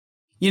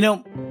You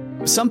know,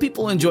 some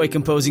people enjoy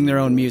composing their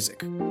own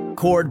music,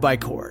 chord by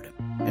chord,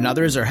 and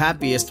others are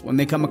happiest when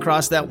they come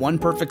across that one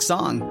perfect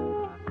song.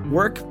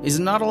 Work is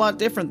not a lot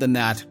different than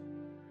that.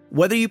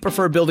 Whether you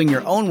prefer building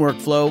your own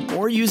workflow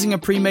or using a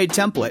pre-made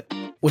template,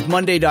 with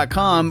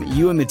Monday.com,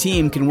 you and the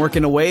team can work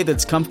in a way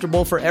that's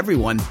comfortable for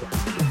everyone.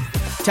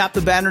 Tap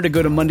the banner to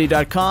go to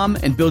Monday.com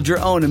and build your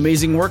own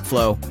amazing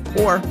workflow,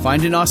 or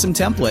find an awesome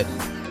template.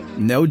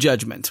 No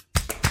judgment.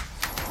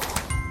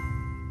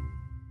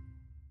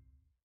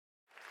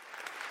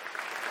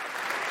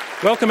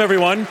 Welcome,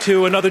 everyone,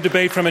 to another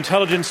debate from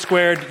Intelligence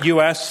Squared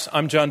US.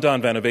 I'm John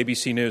Donvan of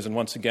ABC News, and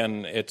once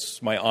again,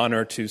 it's my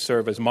honor to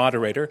serve as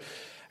moderator.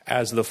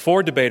 As the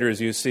four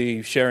debaters you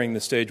see sharing the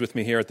stage with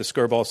me here at the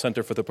Skirball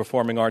Center for the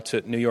Performing Arts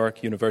at New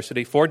York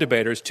University, four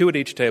debaters, two at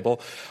each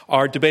table,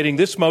 are debating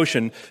this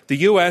motion: the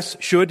U.S.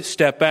 should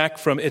step back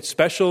from its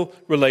special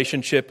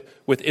relationship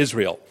with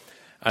Israel.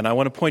 And I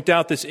want to point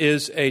out this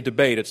is a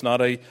debate. It's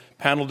not a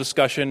panel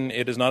discussion.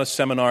 It is not a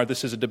seminar.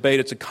 This is a debate.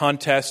 It's a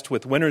contest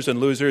with winners and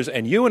losers.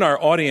 And you and our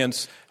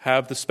audience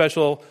have the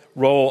special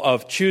role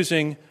of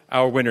choosing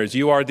our winners.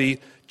 You are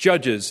the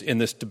judges in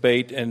this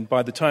debate. And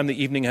by the time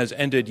the evening has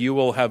ended, you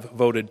will have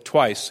voted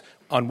twice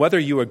on whether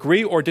you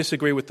agree or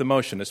disagree with the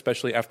motion,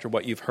 especially after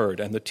what you've heard.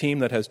 And the team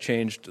that has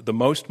changed the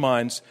most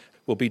minds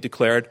will be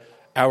declared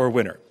our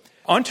winner.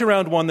 On to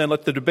round one, then.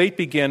 Let the debate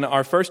begin.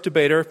 Our first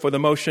debater for the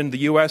motion, the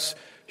U.S.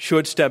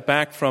 should step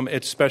back from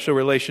its special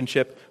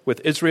relationship with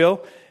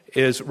Israel,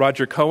 is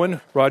Roger Cohen.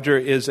 Roger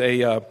is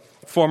a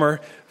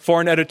former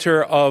foreign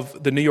editor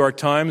of the New York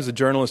Times, a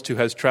journalist who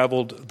has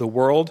traveled the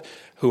world,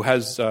 who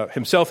has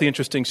himself the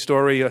interesting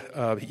story.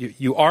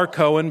 You are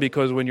Cohen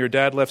because when your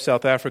dad left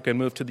South Africa and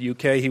moved to the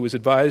UK, he was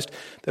advised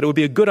that it would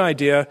be a good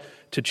idea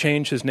to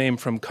change his name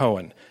from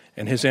Cohen.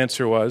 And his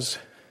answer was?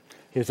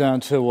 His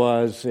answer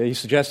was, he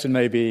suggested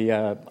maybe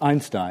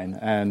Einstein,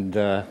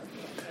 and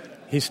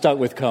he stuck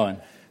with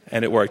Cohen.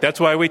 And it worked. That's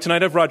why we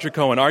tonight have Roger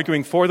Cohen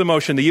arguing for the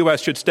motion the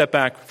U.S. should step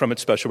back from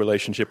its special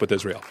relationship with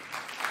Israel.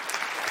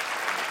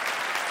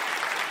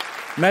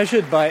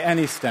 Measured by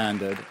any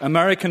standard,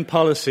 American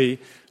policy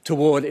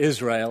toward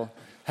Israel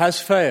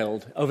has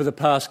failed over the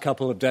past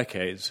couple of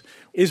decades.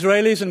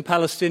 Israelis and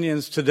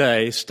Palestinians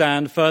today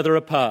stand further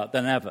apart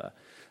than ever.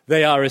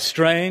 They are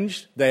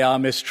estranged, they are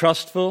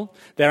mistrustful,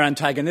 they're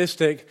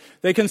antagonistic,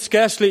 they can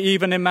scarcely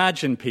even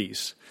imagine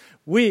peace.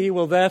 We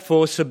will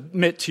therefore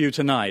submit to you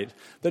tonight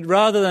that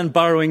rather than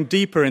burrowing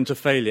deeper into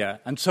failure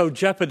and so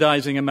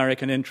jeopardizing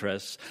American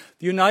interests,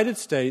 the United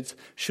States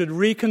should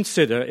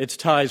reconsider its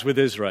ties with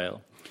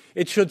Israel.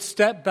 It should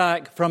step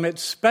back from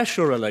its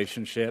special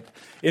relationship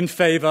in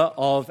favor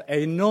of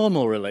a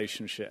normal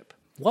relationship.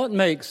 What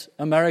makes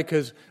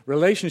America's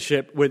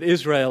relationship with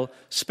Israel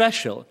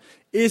special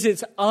is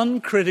its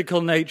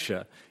uncritical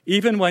nature,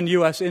 even when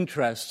U.S.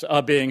 interests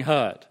are being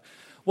hurt.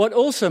 What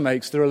also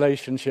makes the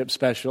relationship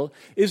special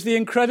is the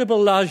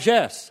incredible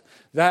largesse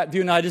that the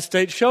United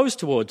States shows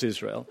towards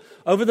Israel.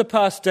 Over the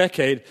past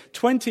decade,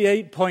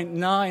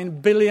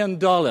 $28.9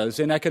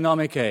 billion in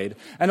economic aid,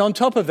 and on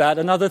top of that,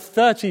 another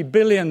 $30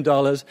 billion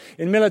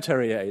in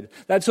military aid.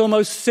 That's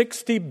almost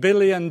 $60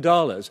 billion.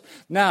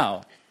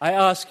 Now, I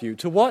ask you,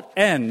 to what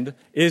end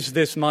is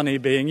this money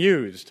being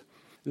used?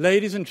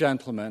 Ladies and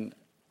gentlemen,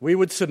 we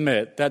would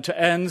submit that to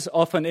ends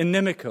often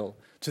inimical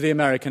to the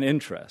American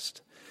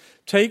interest.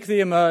 Take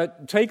the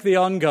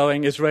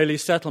ongoing Israeli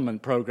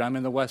settlement program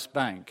in the West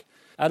Bank.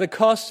 At a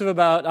cost of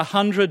about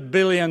 $100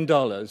 billion,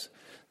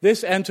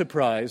 this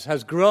enterprise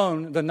has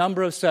grown the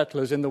number of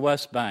settlers in the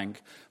West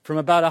Bank from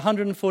about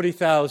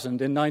 140,000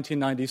 in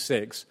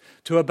 1996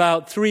 to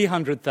about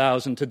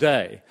 300,000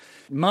 today.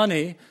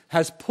 Money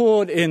has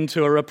poured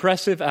into a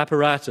repressive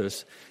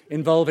apparatus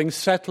involving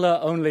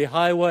settler-only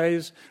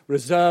highways,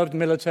 reserved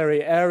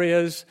military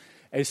areas,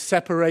 a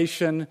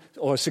separation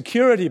or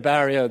security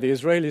barrier, the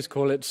Israelis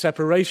call it,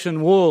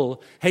 separation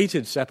wall,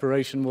 hated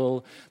separation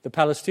wall, the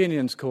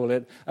Palestinians call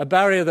it, a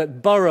barrier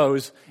that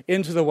burrows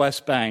into the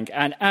West Bank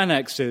and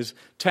annexes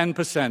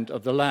 10%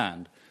 of the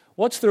land.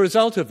 What's the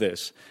result of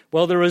this?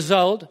 Well, the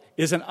result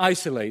is an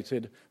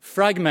isolated,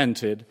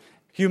 fragmented,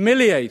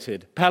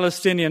 humiliated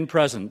Palestinian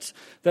presence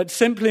that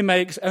simply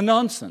makes a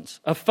nonsense,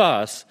 a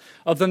farce,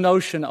 of the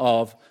notion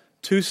of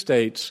two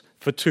states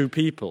for two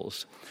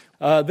peoples.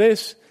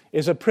 This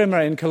is a primer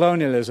in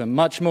colonialism,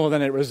 much more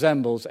than it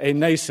resembles a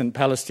nascent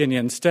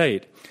Palestinian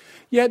state.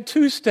 Yet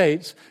two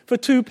states for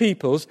two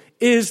peoples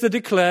is the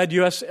declared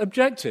U.S.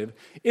 objective.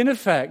 In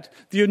effect,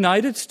 the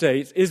United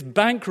States is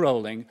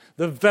bankrolling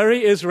the very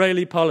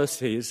Israeli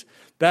policies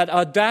that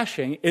are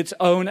dashing its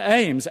own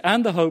aims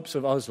and the hopes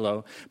of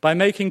Oslo by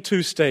making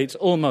two states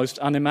almost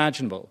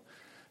unimaginable.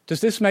 Does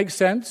this make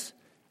sense?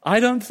 I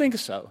don't think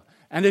so.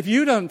 And if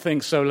you don't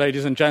think so,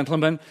 ladies and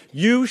gentlemen,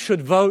 you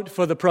should vote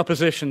for the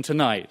proposition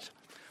tonight.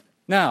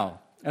 Now,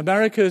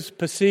 America's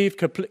perceived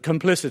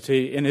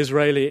complicity in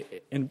Israeli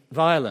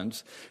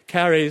violence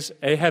carries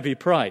a heavy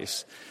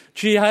price.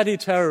 Jihadi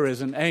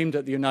terrorism aimed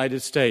at the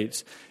United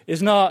States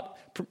is not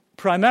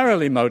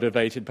primarily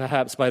motivated,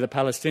 perhaps, by the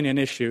Palestinian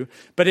issue,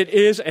 but it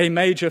is a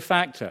major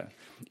factor.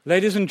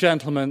 Ladies and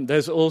gentlemen,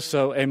 there's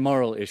also a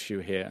moral issue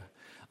here.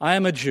 I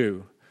am a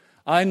Jew.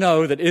 I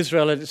know that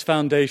Israel at its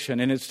foundation,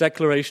 in its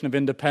Declaration of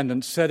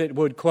Independence, said it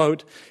would,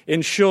 quote,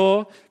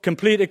 ensure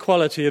complete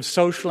equality of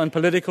social and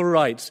political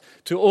rights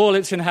to all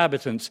its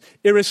inhabitants,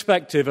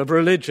 irrespective of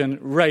religion,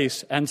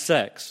 race, and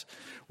sex.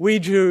 We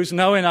Jews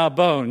know in our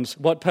bones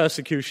what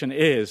persecution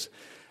is.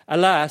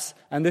 Alas,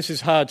 and this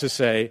is hard to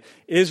say,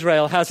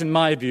 Israel has, in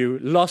my view,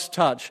 lost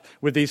touch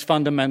with these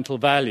fundamental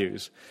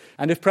values.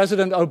 And if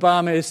President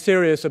Obama is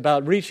serious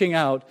about reaching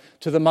out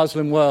to the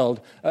Muslim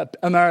world,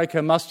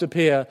 America must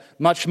appear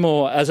much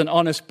more as an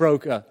honest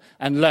broker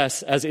and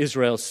less as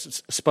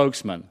Israel's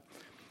spokesman.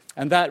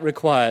 And that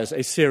requires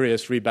a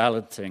serious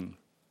rebalancing.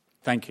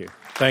 Thank you.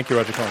 Thank you,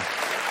 Roger Cohen.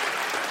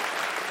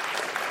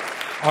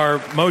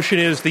 Our motion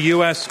is the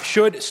U.S.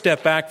 should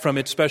step back from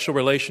its special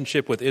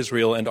relationship with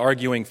Israel, and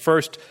arguing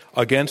first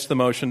against the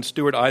motion,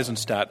 Stuart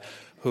Eisenstadt,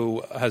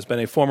 who has been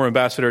a former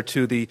ambassador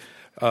to the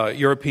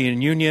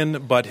European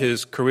Union, but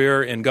his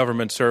career in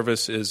government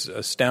service is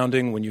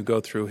astounding. When you go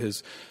through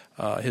his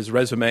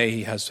resume,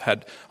 he has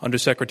had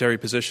undersecretary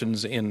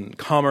positions in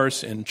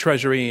Commerce, in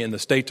Treasury, in the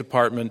State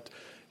Department.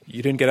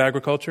 You didn't get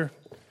agriculture?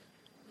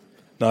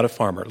 Not a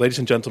farmer. Ladies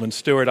and gentlemen,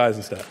 Stuart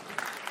Eisenstadt.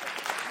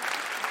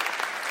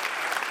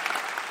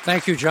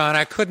 Thank you, John.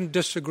 I couldn't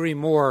disagree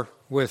more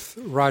with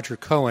Roger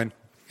Cohen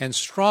and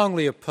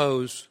strongly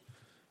oppose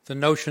the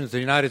notion that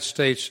the United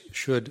States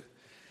should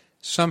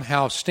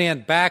somehow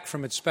stand back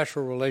from its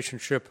special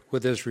relationship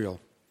with Israel.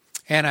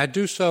 And I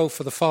do so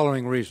for the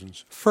following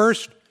reasons.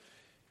 First,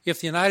 if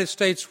the United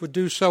States would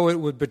do so, it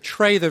would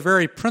betray the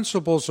very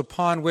principles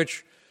upon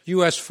which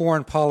U.S.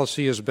 foreign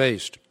policy is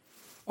based.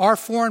 Our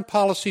foreign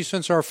policy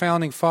since our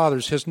founding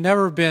fathers has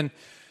never been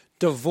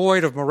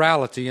devoid of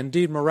morality.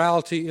 Indeed,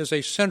 morality is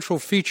a central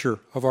feature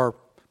of our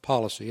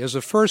policy. As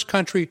the first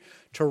country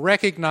to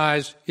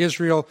recognize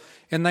Israel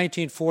in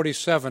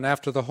 1947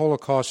 after the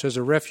Holocaust as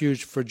a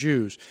refuge for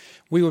Jews,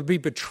 we would be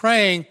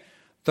betraying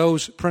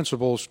those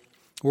principles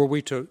were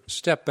we to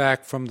step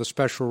back from the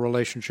special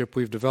relationship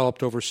we've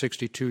developed over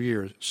 62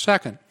 years.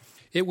 Second,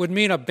 it would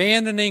mean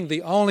abandoning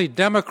the only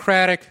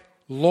democratic,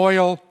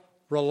 loyal,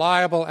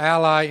 reliable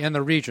ally in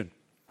the region,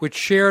 which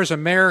shares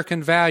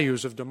American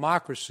values of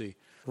democracy,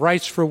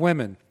 rights for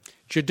women,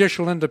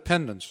 judicial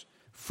independence,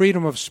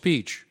 freedom of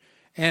speech,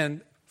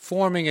 and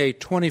forming a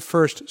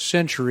 21st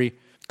century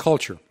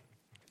culture.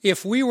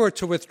 If we were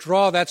to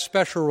withdraw that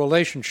special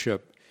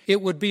relationship,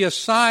 it would be a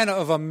sign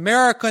of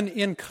American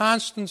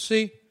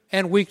inconstancy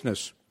and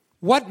weakness.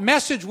 What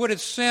message would it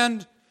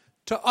send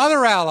to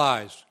other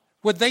allies?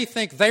 Would they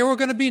think they were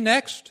going to be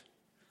next?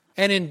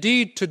 And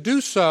indeed, to do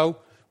so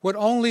would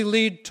only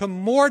lead to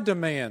more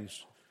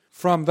demands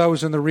from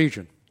those in the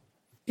region.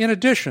 In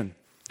addition,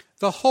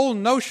 the whole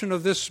notion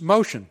of this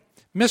motion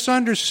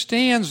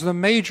misunderstands the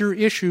major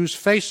issues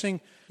facing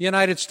the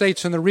United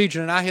States and the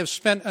region, and I have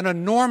spent an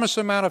enormous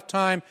amount of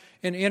time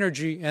and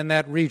energy in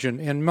that region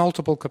in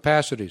multiple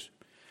capacities.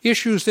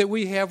 Issues that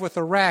we have with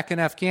Iraq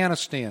and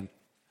Afghanistan,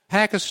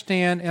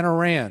 Pakistan and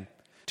Iran,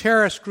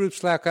 terrorist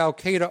groups like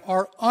Al-Qaeda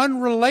are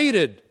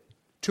unrelated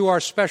to our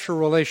special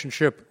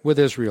relationship with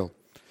Israel.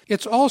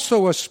 It's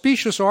also a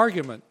specious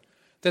argument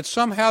that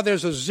somehow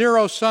there's a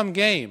zero-sum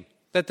game,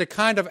 that the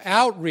kind of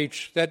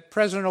outreach that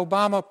President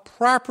Obama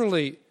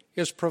properly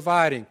is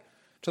providing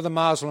to the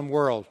Muslim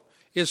world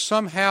is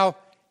somehow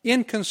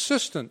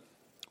inconsistent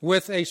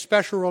with a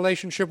special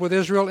relationship with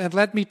Israel. And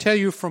let me tell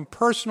you from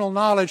personal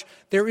knowledge,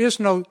 there is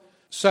no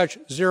such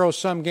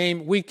zero-sum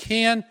game. We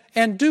can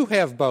and do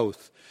have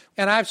both.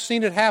 And I've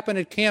seen it happen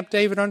at Camp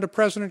David under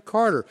President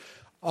Carter.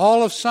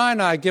 All of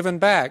Sinai given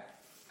back.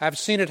 I've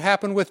seen it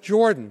happen with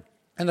Jordan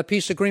and the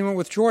peace agreement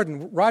with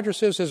Jordan. Roger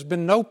says there's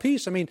been no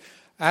peace. I mean,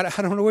 I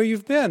don't know where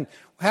you've been.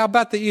 How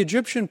about the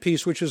Egyptian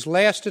peace, which has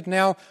lasted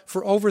now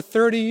for over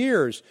 30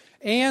 years?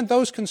 And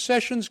those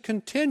concessions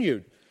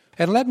continued.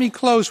 And let me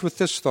close with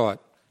this thought.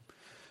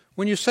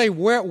 When you say,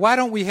 why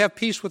don't we have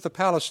peace with the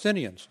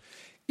Palestinians?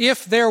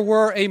 If there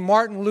were a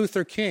Martin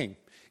Luther King,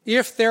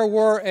 if there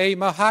were a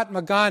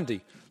Mahatma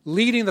Gandhi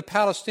leading the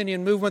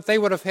Palestinian movement, they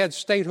would have had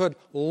statehood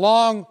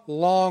long,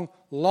 long,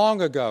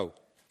 long ago.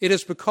 It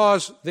is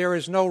because there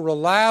is no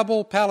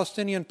reliable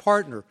Palestinian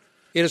partner.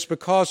 It is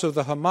because of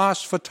the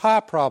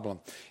Hamas-Fatah problem.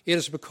 It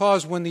is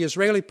because when the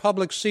Israeli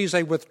public sees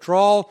a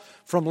withdrawal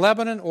from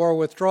Lebanon or a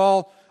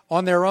withdrawal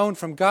on their own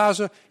from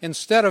Gaza,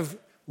 instead of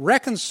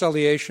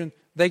reconciliation,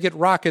 they get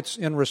rockets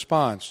in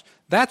response.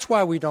 That's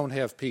why we don't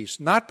have peace,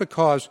 not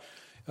because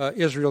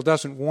Israel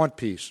doesn't want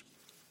peace.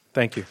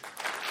 Thank you.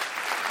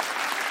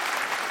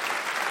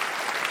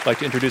 I'd like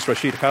to introduce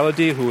Rashid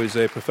Khalidi, who is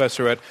a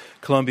professor at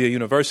Columbia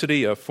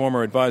University, a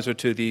former advisor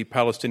to the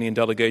Palestinian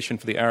delegation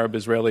for the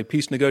Arab-Israeli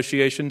peace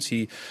negotiations.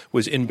 He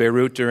was in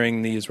Beirut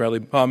during the Israeli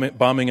bombing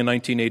in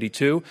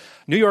 1982.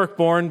 New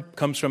York-born,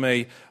 comes from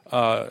a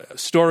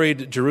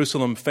storied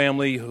Jerusalem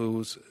family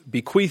who's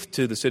bequeathed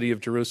to the city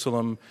of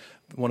Jerusalem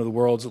one of the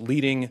world's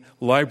leading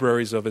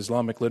libraries of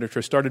Islamic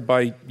literature, started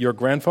by your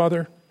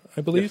grandfather,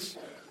 I believe. Yes.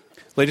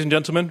 Ladies and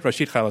gentlemen,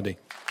 Rashid Khalidi.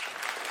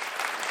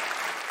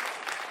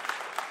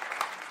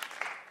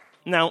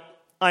 Now,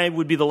 I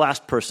would be the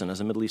last person as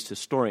a Middle East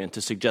historian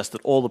to suggest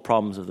that all the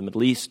problems of the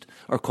Middle East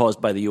are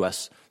caused by the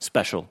U.S.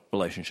 special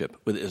relationship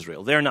with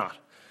Israel. They're not.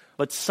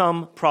 But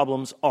some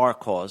problems are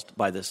caused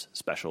by this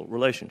special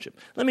relationship.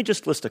 Let me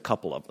just list a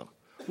couple of them.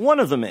 One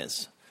of them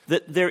is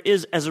that there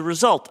is, as a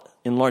result,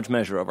 in large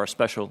measure, of our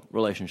special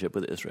relationship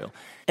with Israel,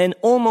 an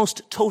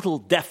almost total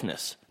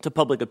deafness to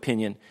public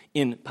opinion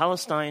in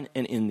Palestine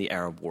and in the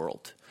Arab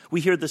world. We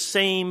hear the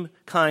same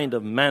kind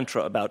of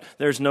mantra about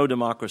there's no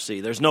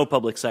democracy, there's no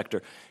public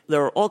sector.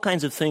 There are all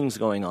kinds of things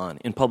going on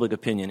in public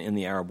opinion in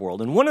the Arab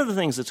world. And one of the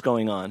things that's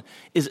going on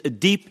is a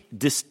deep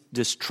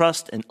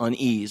distrust and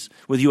unease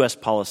with U.S.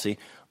 policy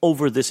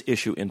over this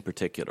issue in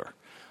particular.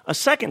 A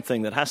second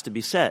thing that has to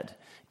be said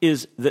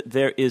is that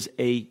there is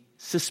a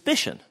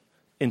suspicion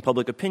in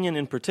public opinion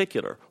in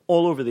particular,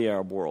 all over the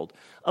Arab world,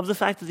 of the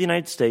fact that the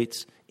United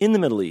States in the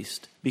Middle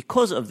East,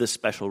 because of this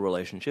special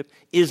relationship,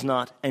 is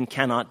not and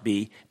cannot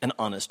be an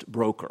honest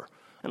broker.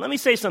 And let me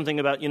say something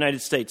about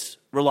United States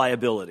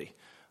reliability.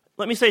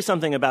 Let me say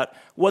something about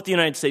what the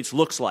United States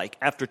looks like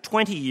after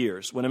 20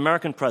 years when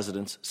American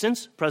presidents,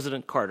 since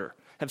President Carter,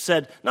 have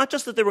said not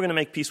just that they were going to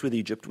make peace with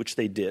Egypt, which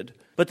they did,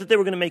 but that they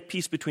were going to make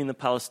peace between the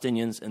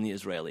Palestinians and the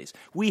Israelis.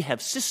 We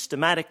have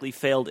systematically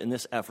failed in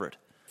this effort,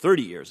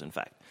 30 years, in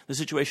fact. The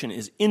situation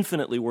is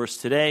infinitely worse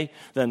today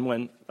than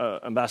when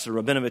Ambassador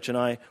Rabinovich and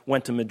I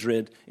went to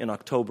Madrid in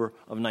October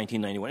of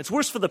 1991. It's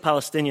worse for the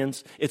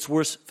Palestinians. It's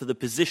worse for the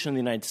position of the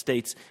United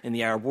States in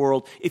the Arab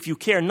world, if you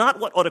care not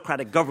what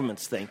autocratic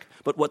governments think,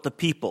 but what the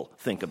people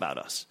think about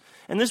us.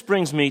 And this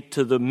brings me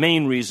to the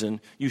main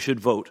reason you should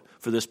vote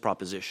for this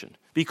proposition,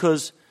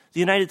 because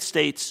the United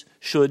States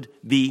should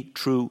be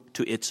true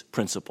to its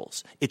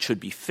principles. It should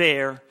be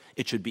fair,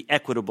 it should be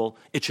equitable,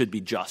 it should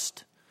be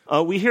just.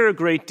 We hear a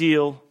great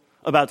deal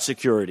about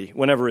security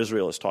whenever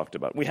Israel is talked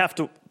about. We have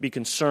to be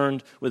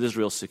concerned with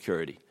Israel's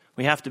security.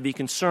 We have to be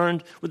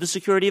concerned with the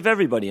security of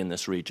everybody in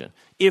this region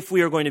if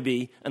we are going to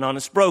be an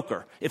honest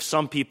broker, if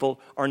some people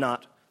are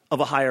not of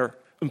a higher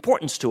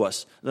importance to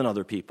us than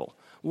other people.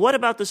 What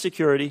about the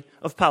security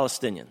of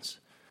Palestinians?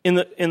 In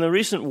the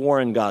recent war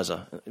in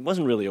Gaza, it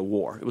wasn't really a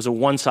war. It was a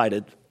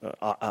one-sided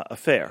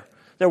affair.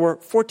 There were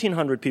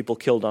 1,400 people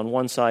killed on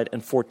one side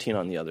and 14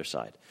 on the other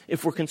side.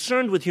 If we're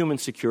concerned with human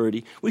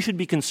security, we should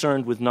be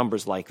concerned with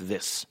numbers like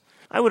this.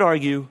 I would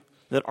argue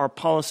that our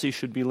policy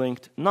should be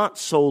linked not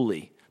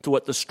solely to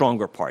what the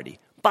stronger party,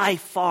 by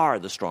far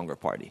the stronger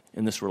party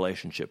in this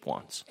relationship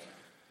wants.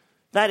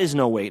 That is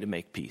no way to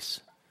make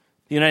peace.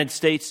 The United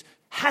States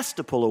has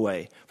to pull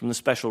away from the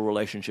special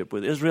relationship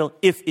with Israel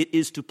if it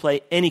is to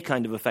play any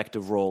kind of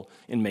effective role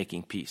in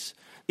making peace.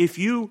 If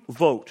you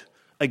vote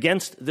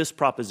against this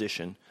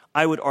proposition,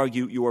 I would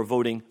argue you are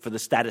voting for the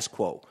status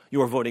quo.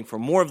 You are voting for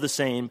more of the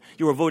same.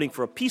 You are voting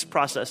for a peace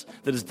process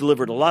that has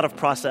delivered a lot of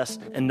process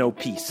and no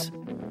peace.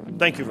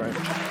 Thank you very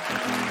much.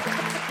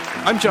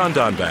 I'm John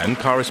Donvan,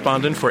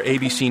 correspondent for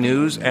ABC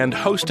News and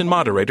host and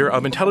moderator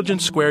of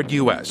Intelligence Squared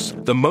U.S.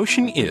 The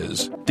motion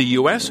is the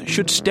U.S.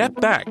 should step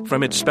back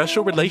from its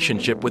special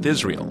relationship with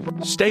Israel.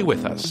 Stay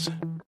with us.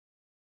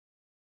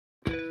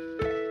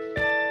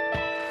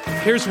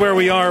 Here's where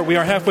we are. We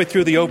are halfway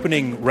through the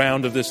opening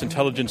round of this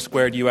Intelligence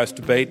Squared U.S.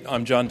 debate.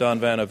 I'm John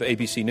Donvan of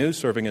ABC News,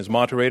 serving as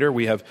moderator.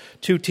 We have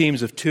two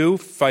teams of two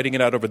fighting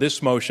it out over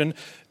this motion.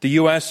 The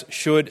U.S.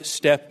 should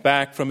step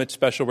back from its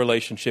special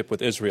relationship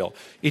with Israel.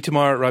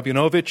 Itamar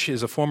Rabinovich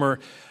is a former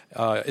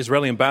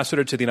Israeli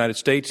ambassador to the United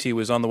States. He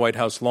was on the White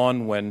House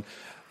lawn when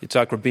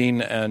Yitzhak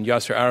Rabin and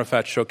Yasser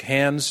Arafat shook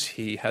hands.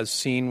 He has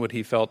seen what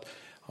he felt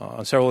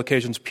on several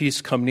occasions,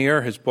 peace come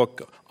near. His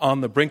book,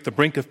 On the Brink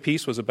of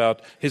Peace, was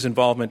about his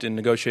involvement in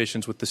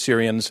negotiations with the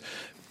Syrians.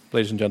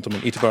 Ladies and gentlemen,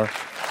 Itamar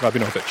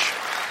Rabinovich.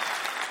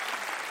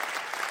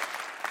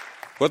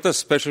 What does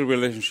special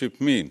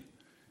relationship mean?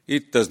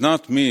 It does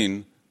not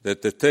mean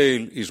that the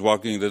tail is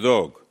wagging the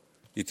dog.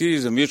 It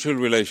is a mutual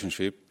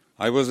relationship.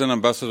 I was an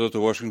ambassador to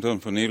Washington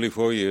for nearly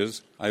 4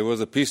 years. I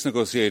was a peace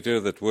negotiator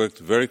that worked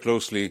very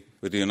closely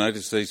with the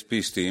United States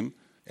peace team.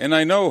 And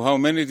I know how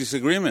many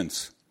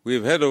disagreements we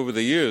have had over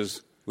the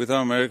years with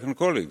our American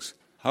colleagues.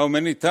 How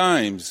many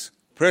times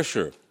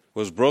pressure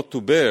was brought to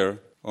bear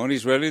on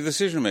Israeli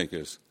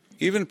decision-makers.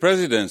 Even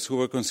presidents who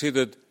were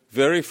considered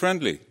very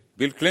friendly.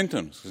 Bill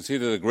Clinton was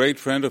considered a great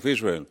friend of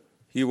Israel.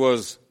 He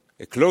was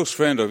a close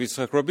friend of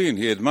Yitzhak Rabin.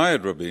 He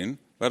admired Rabin,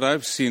 but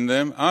I've seen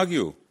them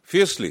argue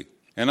fiercely.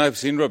 And I've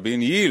seen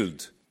Rabin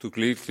yield to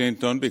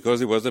Clinton because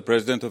he was the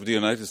president of the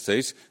United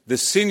States, the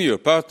senior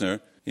partner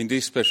in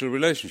this special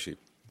relationship.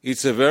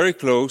 It's a very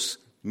close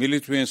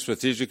military and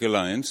strategic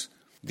alliance,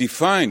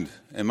 defined,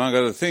 among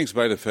other things,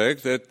 by the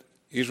fact that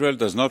Israel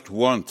does not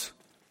want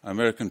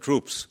American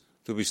troops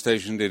to be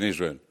stationed in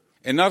Israel.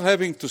 And not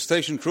having to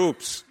station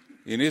troops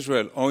in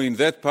Israel or in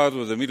that part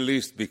of the Middle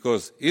East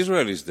because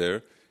Israel is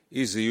there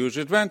is a huge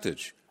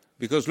advantage.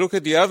 Because look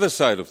at the other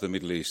side of the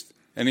Middle East,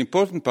 an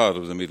important part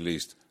of the Middle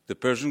East, the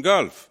Persian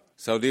Gulf,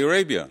 Saudi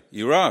Arabia,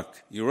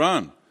 Iraq,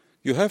 Iran.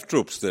 You have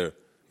troops there.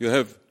 You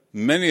have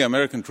many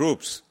American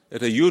troops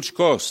at a huge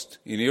cost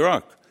in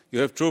Iraq. You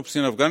have troops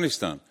in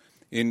Afghanistan.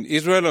 In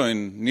Israel or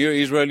in near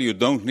Israel, you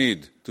don't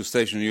need to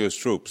station U.S.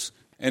 troops.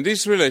 And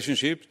this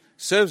relationship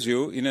serves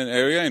you in an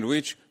area in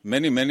which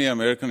many, many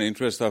American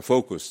interests are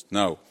focused.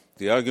 Now,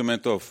 the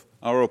argument of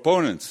our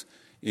opponents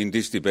in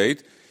this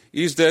debate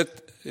is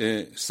that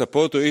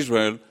support to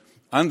Israel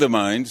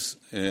undermines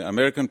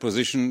American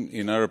position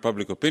in Arab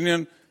public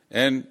opinion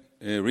and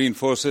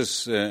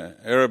reinforces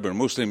Arab or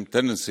Muslim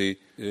tendency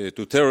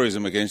to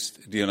terrorism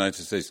against the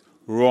United States.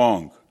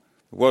 Wrong.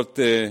 What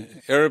the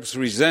Arabs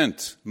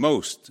resent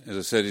most, as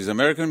I said, is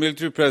American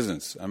military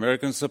presence,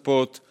 American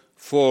support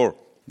for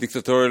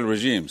dictatorial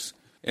regimes.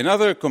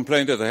 Another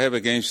complaint that I have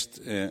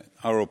against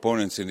our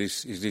opponents in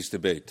this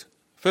debate.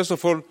 First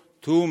of all,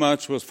 too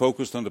much was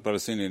focused on the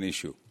Palestinian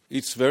issue.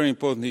 It's a very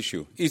important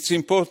issue. It's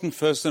important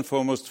first and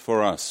foremost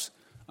for us.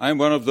 I'm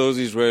one of those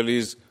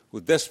Israelis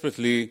who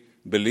desperately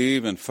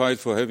believe and fight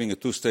for having a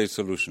two-state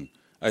solution.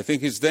 I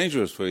think it's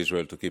dangerous for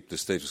Israel to keep the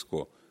status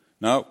quo.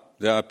 Now,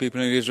 there are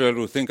people in Israel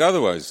who think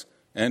otherwise,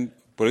 and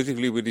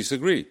politically we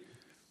disagree.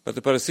 But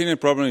the Palestinian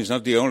problem is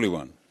not the only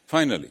one.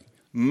 Finally,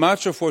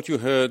 much of what you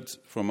heard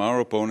from our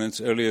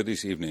opponents earlier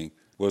this evening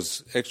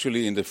was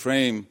actually in the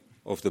frame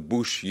of the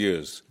Bush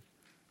years.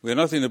 We are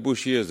not in the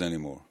Bush years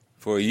anymore.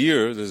 For a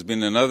year, there's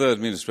been another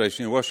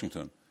administration in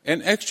Washington.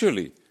 And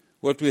actually,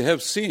 what we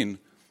have seen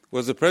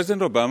was the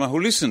President Obama who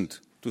listened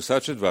to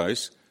such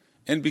advice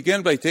and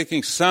began by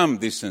taking some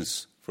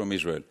distance from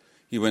Israel.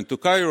 He went to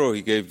Cairo,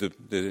 he gave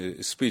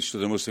the speech to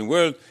the Muslim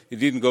world, he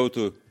didn't go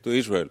to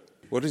Israel.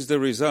 What is the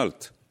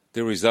result?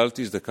 The result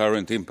is the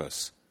current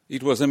impasse.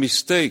 It was a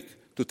mistake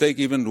to take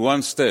even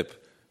one step,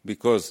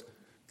 because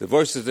the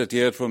voices that he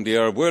heard from the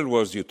Arab world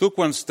was, you took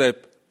one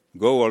step,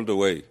 go all the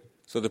way.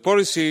 So the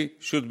policy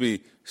should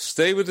be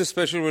stay with the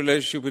special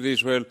relationship with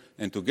Israel,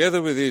 and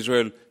together with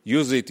Israel,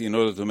 use it in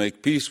order to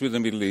make peace with the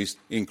Middle East,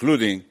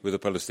 including with the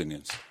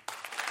Palestinians.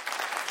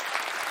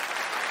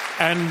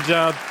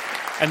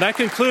 And that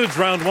concludes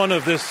round one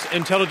of this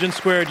Intelligence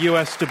Squared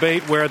U.S.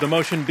 debate, where the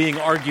motion being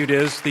argued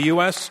is the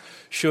U.S.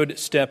 should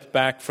step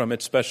back from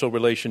its special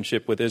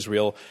relationship with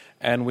Israel.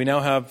 And we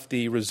now have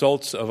the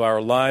results of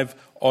our live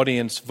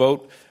audience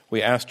vote.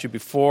 We asked you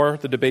before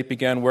the debate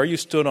began where you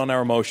stood on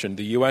our motion.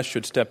 The U.S.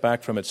 should step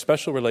back from its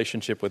special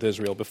relationship with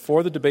Israel.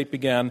 Before the debate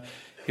began,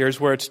 here's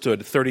where it stood.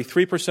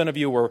 33% of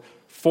you were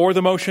for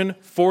the motion,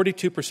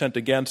 42%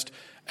 against,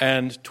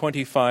 and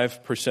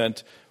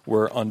 25%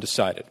 were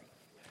undecided.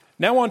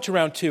 Now on to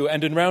round two.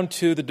 And in round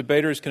two, the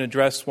debaters can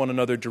address one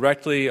another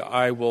directly.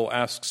 I will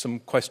ask some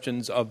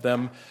questions of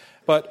them.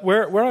 But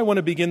where I want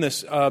to begin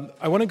this,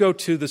 I want to go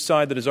to the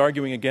side that is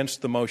arguing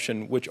against the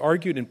motion, which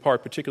argued in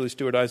part, particularly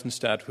Stuart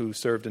Eizenstat, who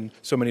served in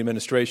so many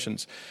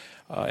administrations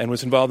and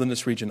was involved in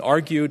this region,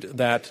 argued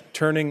that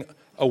turning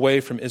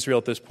away from Israel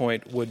at this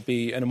point would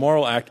be an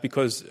immoral act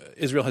because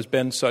Israel has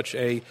been such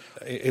a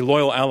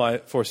loyal ally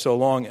for so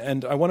long.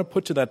 And I want to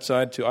put to that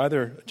side, to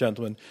either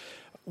gentleman,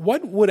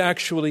 what would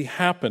actually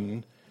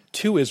happen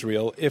to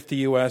Israel if the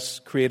U.S.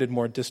 created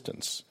more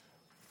distance?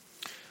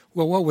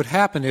 Well, what would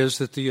happen is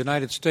that the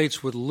United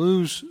States would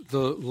lose the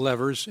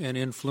levers and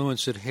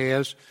influence it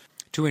has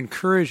to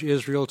encourage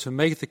Israel to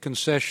make the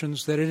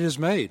concessions that it has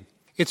made.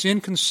 It's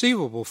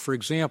inconceivable, for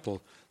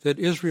example, that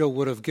Israel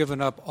would have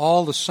given up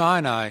all the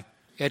Sinai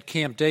at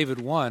Camp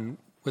David I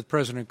with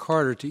President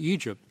Carter to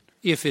Egypt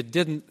if it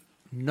didn't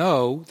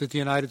know that the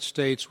United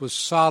States was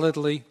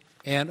solidly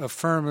and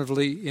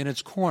affirmatively in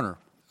its corner.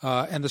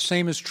 And the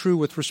same is true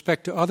with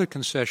respect to other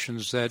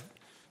concessions that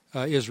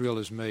Israel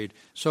has made.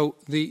 So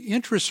the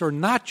interests are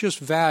not just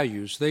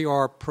values. They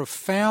are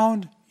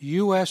profound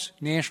U.S.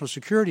 national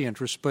security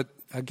interests. But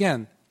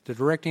again, the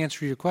direct answer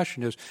to your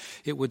question is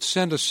it would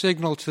send a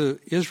signal to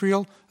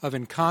Israel of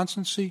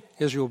inconstancy.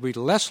 Israel would be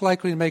less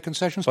likely to make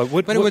concessions.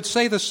 But it would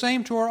say the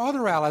same to our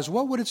other allies.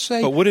 What would it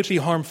say? But would it be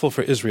harmful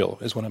for Israel,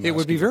 is what I'm asking. It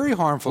would be very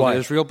harmful to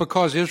Israel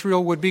because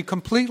Israel would be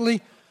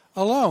completely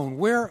alone.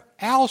 Where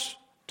else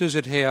does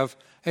it have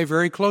a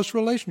very close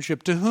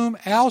relationship? To whom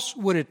else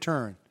would it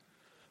turn?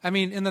 I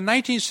mean, in the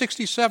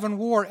 1967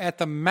 war, at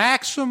the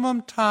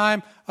maximum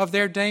time of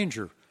their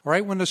danger,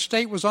 right, when the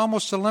state was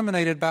almost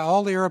eliminated by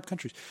all the Arab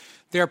countries,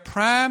 their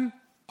prime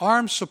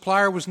arms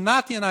supplier was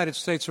not the United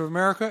States of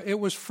America, it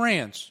was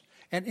France.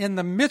 And in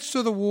the midst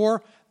of the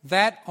war,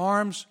 that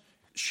arms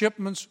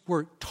shipments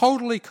were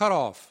totally cut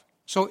off.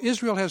 So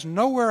Israel has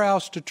nowhere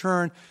else to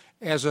turn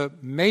as a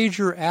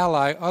major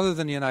ally other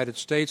than the United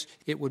States.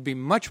 It would be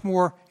much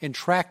more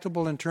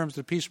intractable in terms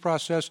of the peace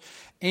process,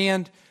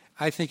 and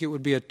I think it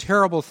would be a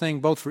terrible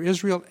thing both for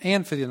Israel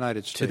and for the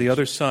United States. To the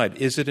other side,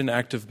 is it an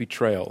act of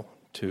betrayal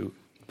to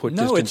put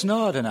No, it's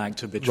not an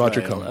act of betrayal.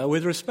 Roger Cohen.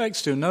 With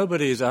respect to,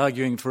 nobody is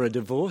arguing for a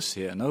divorce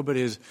here.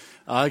 Nobody is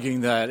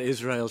arguing that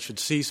Israel should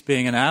cease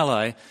being an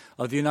ally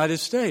of the United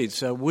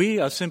States. We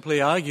are simply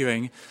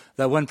arguing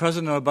that when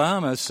President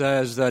Obama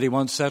says that he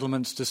wants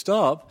settlements to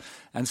stop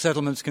and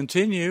settlements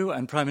continue,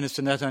 and Prime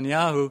Minister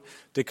Netanyahu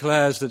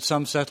declares that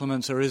some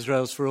settlements are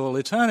Israel's for all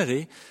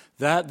eternity,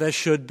 that there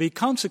should be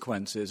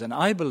consequences. And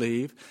I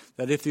believe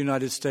that if the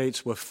United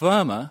States were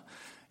firmer,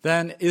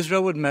 then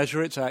Israel would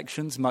measure its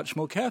actions much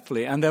more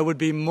carefully, and there would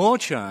be more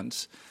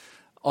chance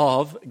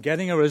of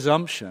getting a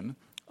resumption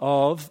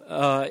of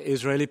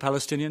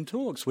Israeli-Palestinian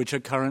talks, which are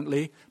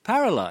currently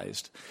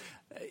paralyzed.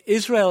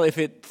 Israel, if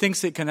it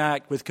thinks it can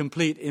act with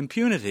complete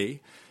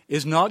impunity,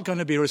 is not going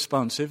to be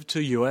responsive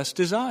to U.S.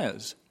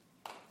 desires.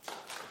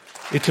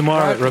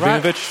 Itamar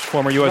Rabinovich,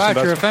 former U.S. Roger,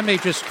 ambassador. if I may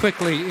just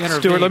quickly intervene.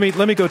 Stuart,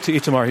 let me go to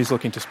Itamar. He's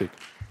looking to speak.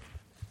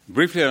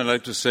 Briefly, I'd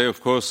like to say,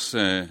 of course,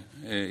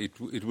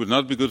 it would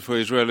not be good for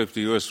Israel if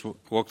the U.S.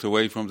 walked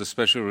away from the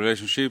special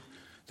relationship.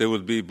 There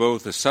would be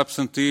both a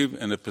substantive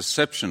and a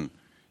perception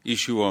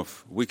issue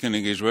of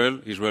weakening Israel.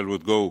 Israel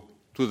would go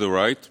to the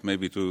right,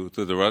 maybe to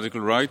the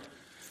radical right.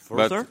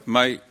 Further?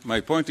 But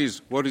my point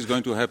is, what is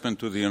going to happen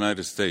to the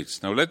United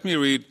States? Now, let me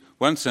read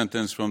one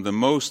sentence from the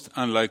most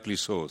unlikely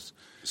source.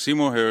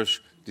 Seymour Hersh,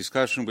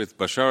 discussion with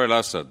Bashar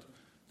al-Assad,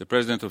 the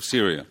president of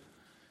Syria,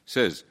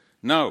 says,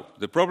 now,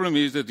 the problem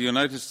is that the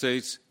United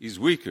States is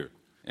weaker,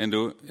 and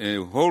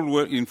the whole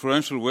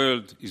influential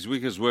world is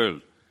weak as well.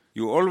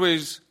 You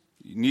always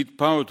need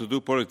power to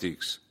do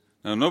politics.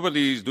 Now,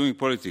 nobody is doing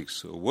politics.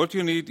 So what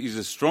you need is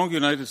a strong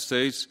United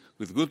States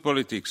with good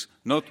politics,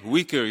 not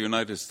weaker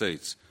United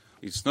States.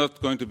 It's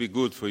not going to be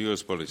good for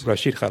U.S. policy.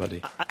 Rashid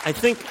Khalidi. I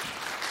think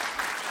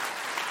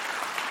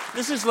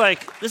this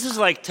is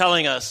like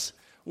telling us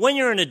when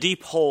you're in a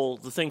deep hole,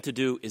 the thing to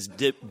do is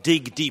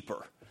dig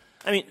deeper.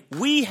 I mean,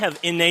 we have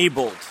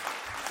enabled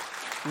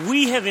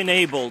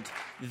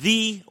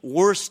the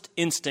worst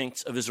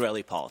instincts of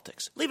Israeli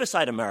politics. Leave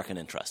aside American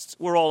interests.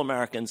 We're all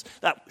Americans.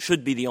 That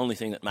should be the only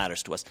thing that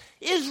matters to us.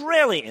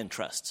 Israeli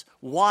interests.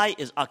 Why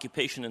is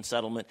occupation and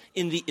settlement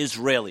in the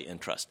Israeli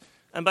interest?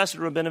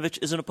 Ambassador Rabinovich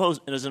is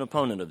an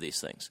opponent of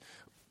these things.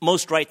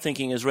 Most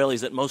right-thinking Israelis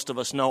that most of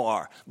us know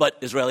are. But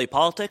Israeli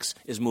politics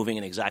is moving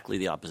in exactly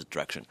the opposite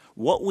direction.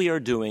 What we are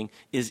doing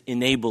is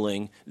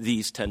enabling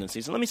these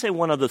tendencies. And let me say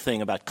one other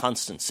thing about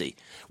constancy.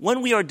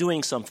 When we are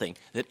doing something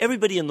that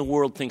everybody in the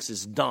world thinks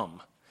is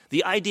dumb,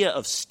 the idea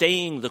of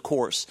staying the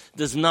course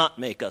does not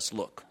make us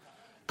look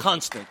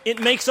constant.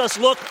 It makes us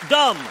look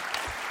dumb.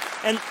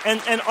 And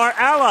our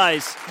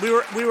allies,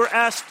 we were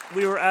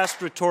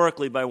asked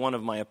rhetorically by one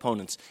of my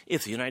opponents,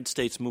 if the United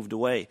States moved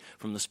away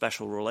from the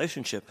special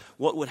relationship,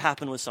 what would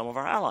happen with some of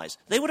our allies?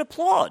 They would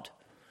applaud.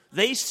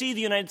 They see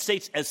the United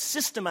States as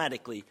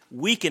systematically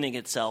weakening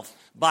itself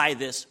by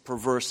this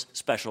perverse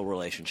special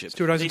relationship.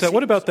 Stuart Eisenstadt,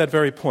 what about that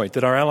very point,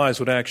 that our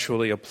allies would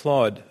actually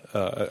applaud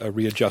a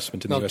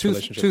readjustment in the U.S.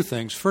 relationship? Two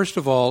things. First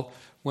of all,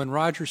 when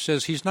Roger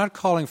says he's not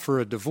calling for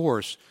a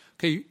divorce,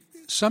 okay,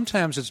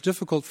 sometimes it's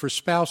difficult for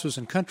spouses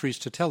and countries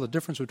to tell the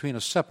difference between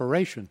a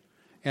separation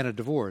and a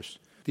divorce.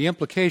 The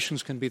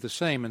implications can be the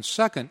same. And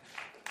second,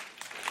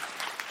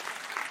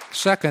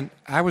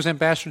 I was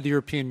ambassador to the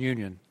European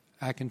Union.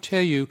 I can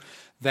tell you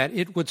that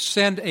it would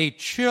send a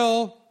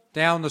chill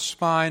down the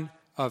spine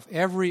of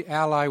every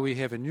ally we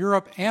have in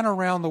Europe and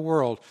around the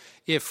world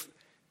if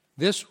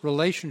this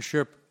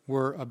relationship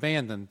were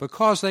abandoned,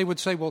 because they would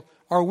say, well,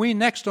 are we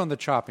next on the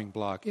chopping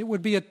block? It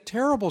would be a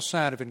terrible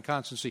sign of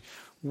inconstancy.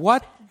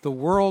 What the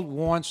world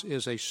wants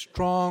is a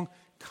strong,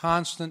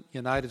 constant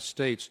United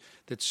States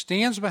that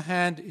stands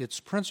behind its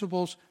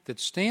principles, that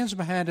stands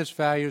behind its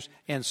values,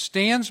 and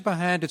stands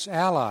behind its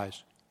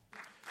allies.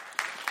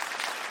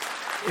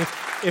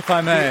 If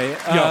I may.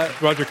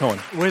 Roger Cohen.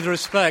 With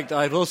respect,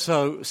 I've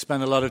also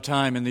spent a lot of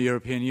time in the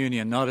European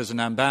Union, not as an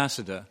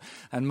ambassador.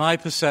 And my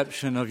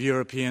perception of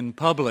European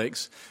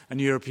publics and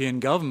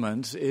European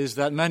governments is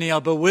that many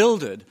are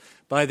bewildered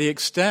by the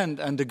extent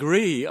and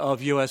degree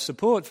of U.S.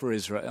 support for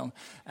Israel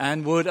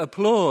and would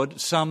applaud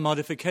some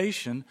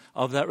modification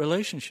of that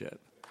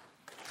relationship.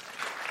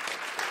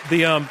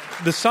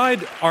 The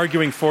side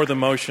arguing for the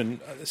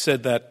motion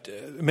said that,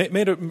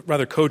 made a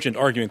rather cogent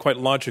argument, quite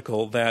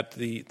logical, that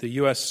the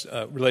U.S.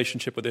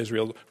 relationship with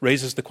Israel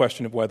raises the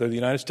question of whether the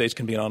United States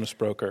can be an honest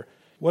broker.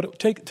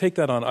 Take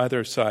that on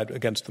either side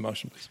against the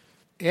motion, please.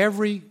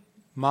 Every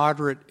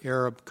moderate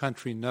Arab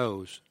country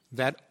knows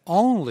that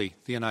only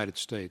the United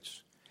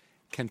States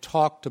can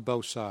talk to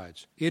both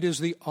sides. It is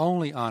the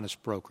only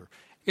honest broker.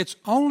 It's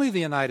only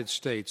the United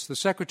States, the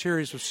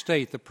secretaries of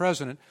state, the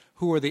president,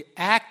 who are the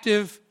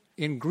active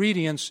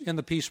ingredients in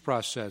the peace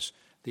process.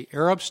 The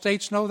Arab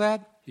states know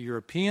that, the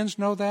Europeans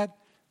know that,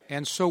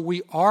 and so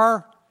we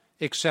are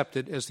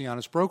accepted as the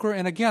honest broker.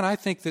 And again, I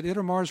think that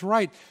Itamar is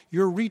right.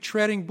 You're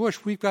retreading Bush.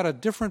 We've got a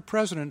different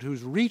president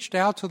who's reached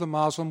out to the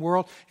Muslim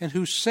world and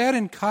who said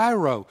in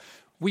Cairo,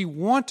 we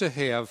want to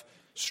have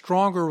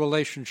stronger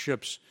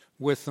relationships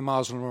with the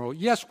Muslim world.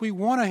 Yes, we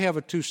want to have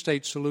a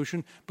two-state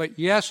solution, but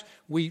yes,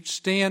 we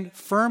stand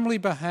firmly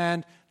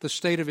behind the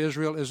state of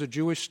Israel as a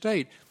Jewish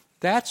state.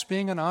 That's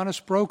being an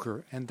honest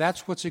broker, and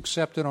that's what's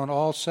accepted on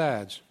all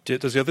sides.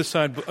 Does the other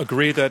side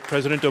agree that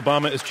President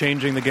Obama is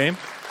changing the game?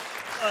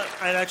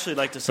 I'd actually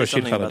like to say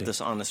something about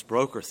this honest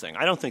broker thing.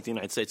 I don't think the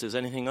United States is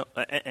anything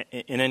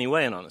in any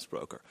way an honest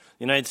broker.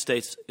 The United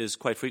States is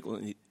quite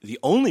frequently the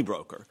only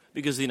broker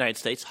because the United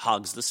States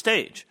hogs the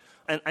stage.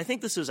 And I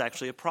think this is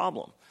actually a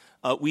problem.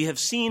 We have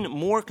seen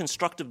more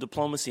constructive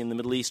diplomacy in the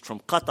Middle East from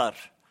Qatar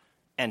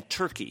and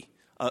Turkey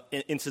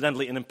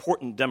incidentally, an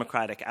important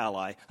democratic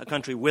ally, a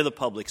country with a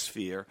public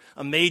sphere,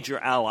 a major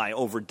ally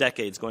over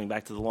decades going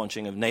back to the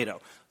launching of NATO.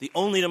 The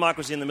only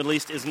democracy in the Middle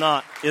East is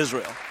not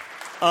Israel.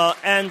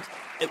 And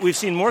we've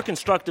seen more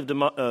constructive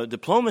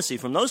diplomacy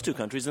from those two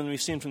countries than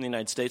we've seen from the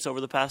United States over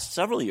the past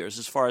several years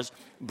as far as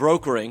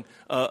brokering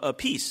a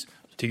peace.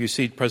 Do you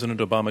see President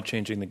Obama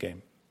changing the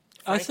game?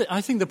 I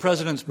think the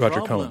president's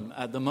Roger problem Cohen.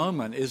 at the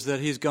moment is that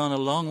he's gone a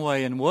long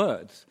way in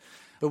words.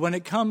 But when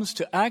it comes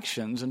to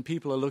actions, and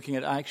people are looking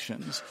at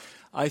actions,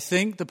 I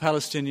think the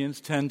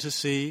Palestinians tend to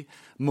see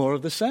more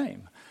of the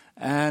same.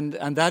 And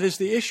that is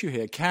the issue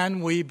here. Can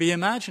we be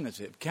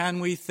imaginative? Can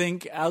we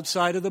think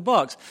outside of the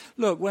box?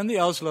 Look, when the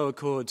Oslo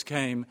Accords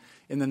came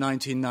in the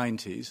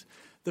 1990s,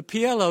 the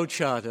PLO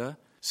Charter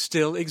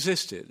still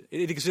existed.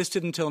 It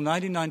existed until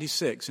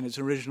 1996 in its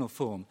original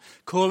form,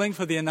 calling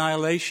for the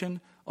annihilation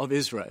of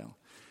Israel.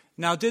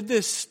 Now, did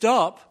this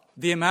stop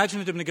the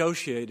imaginative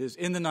negotiators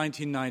in the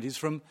 1990s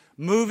from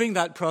moving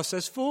that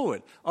process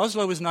forward?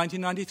 Oslo was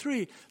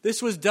 1993.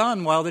 This was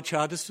done while the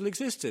Charter still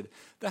existed.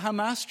 The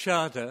Hamas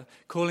Charter,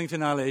 calling for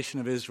annihilation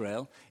of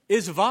Israel,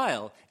 is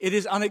vile. It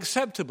is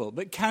unacceptable.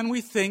 But can we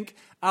think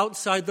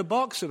outside the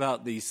box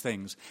about these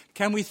things?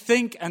 Can we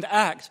think and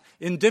act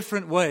in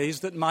different ways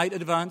that might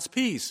advance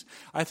peace?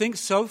 I think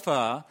so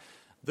far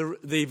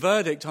the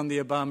verdict on the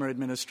Obama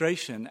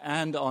administration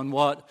and on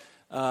what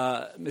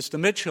Mr.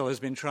 Mitchell has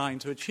been trying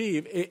to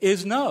achieve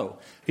is no.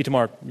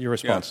 Itamar, your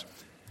response.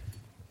 Yeah.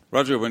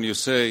 Roger, when you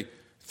say,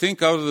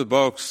 think out of the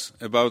box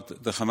about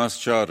the Hamas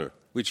Charter,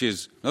 which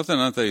is not an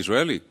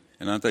anti-Israeli,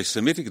 an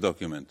anti-Semitic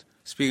document,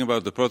 speaking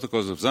about the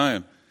protocols of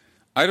Zion,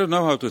 I don't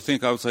know how to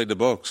think outside the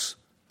box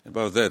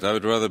about that. I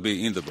would rather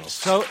be in the box.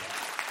 So,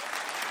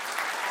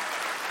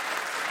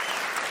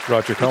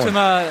 Roger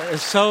Cohen.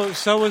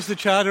 So was the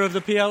charter of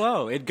the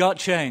PLO. It got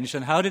changed.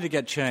 And how did it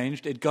get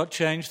changed? It got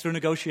changed through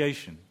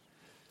negotiation.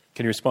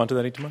 Can you respond to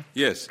that, Itamar?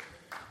 Yes.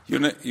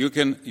 You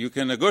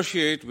can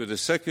negotiate with a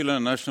secular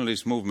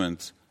nationalist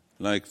movement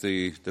like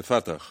the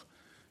Fatah.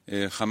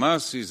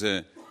 Hamas is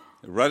a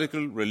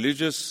radical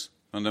religious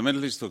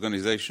fundamentalist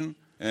organization,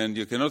 and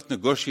you cannot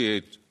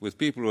negotiate with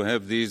people who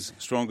have these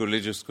strong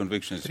religious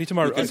convictions.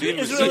 Itamar,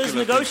 Israel is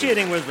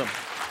negotiating with them.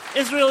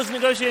 Israel is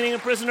negotiating a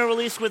prisoner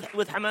release with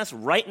Hamas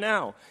right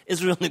now.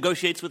 Israel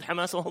negotiates with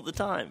Hamas all the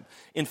time.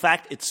 In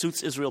fact, it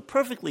suits Israel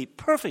perfectly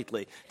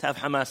to have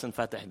Hamas and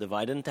Fatah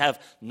divided and to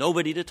have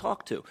nobody to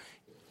talk to.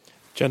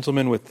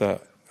 Gentleman with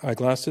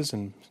eyeglasses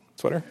and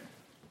sweater.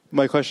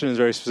 My question is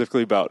very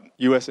specifically about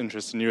U.S.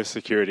 interests and U.S.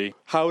 security.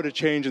 How would a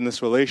change in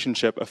this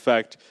relationship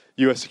affect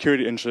U.S.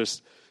 security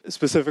interests,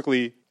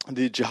 specifically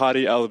the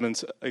jihadi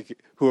elements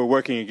who are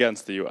working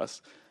against the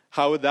U.S.?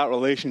 How would that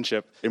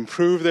relationship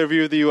improve their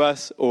view of the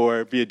U.S.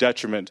 or be a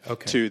detriment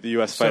to the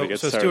U.S. fight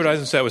against terrorism? So Stuart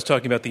Eizenstat was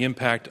talking about the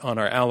impact on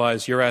our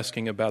allies. You're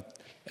asking about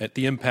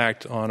the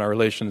impact on our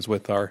relations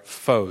with our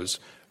foes.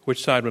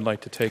 Which side would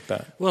like to take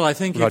that? Well, I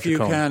think Roger if you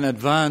Cohen. can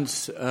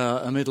advance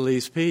a Middle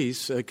East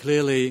peace,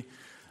 clearly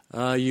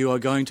you are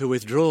going to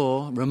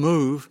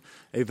remove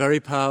a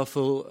very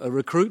powerful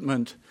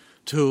recruitment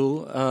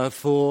tool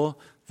for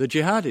the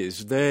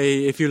jihadis.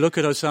 If you look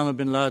at Osama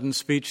bin Laden's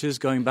speeches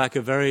going back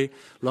a very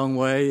long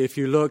way, if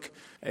you look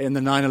in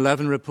the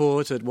 9/11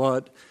 report at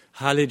what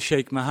Khalid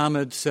Sheikh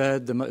Mohammed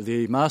said,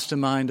 the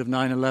mastermind of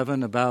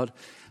 9/11, about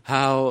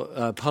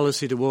how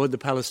policy toward the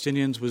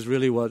Palestinians was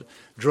really what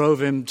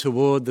drove him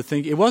toward the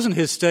thing. It wasn't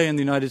his stay in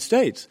the United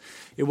States.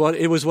 It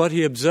was what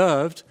he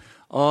observed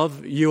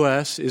of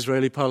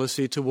U.S.-Israeli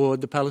policy toward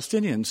the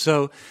Palestinians.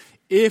 So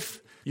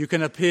if you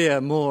can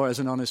appear more as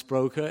an honest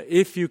broker,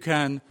 if you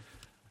can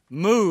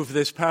move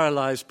this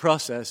paralyzed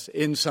process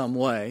in some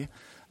way,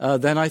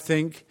 then I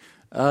think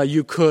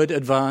you could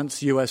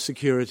advance U.S.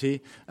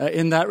 security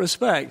in that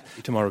respect.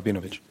 Itamar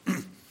Rabinovich.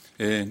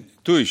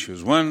 Two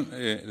issues. One,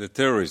 the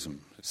terrorism.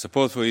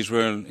 Support for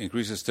Israel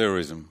increases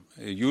terrorism.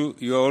 You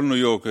are all New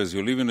Yorkers.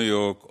 You live in New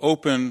York.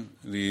 Open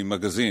the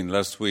magazine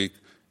last week.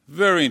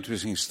 Very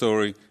interesting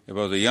story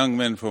about a young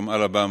man from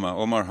Alabama,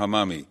 Omar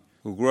Hamami,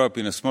 who grew up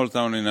in a small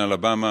town in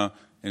Alabama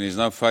and is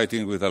now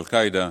fighting with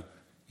Al-Qaeda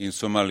in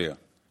Somalia.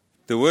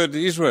 The word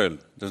Israel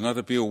does not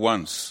appear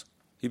once.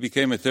 He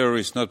became a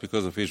terrorist not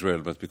because of Israel,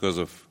 but because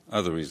of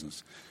other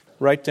reasons.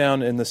 Right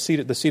down in the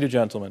seated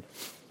gentleman.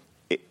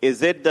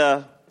 Is it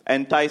the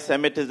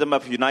anti-Semitism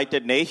of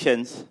United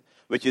Nations,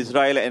 which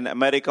Israel and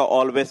America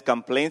always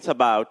complains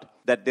about,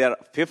 that there are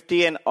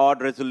 50 and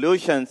odd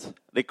resolutions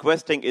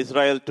requesting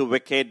Israel to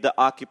vacate the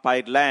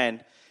occupied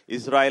land?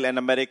 Israel and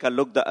America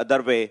look the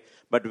other way.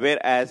 But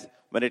whereas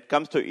when it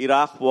comes to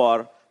Iraq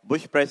war,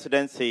 Bush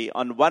presidency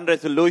on one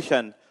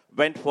resolution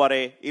went for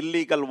an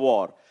illegal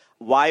war.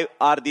 Why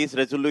are these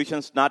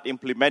resolutions not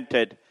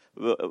implemented,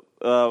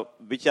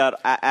 which are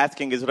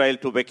asking Israel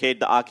to vacate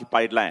the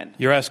occupied land?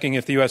 You're asking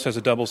if the U.S. has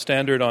a double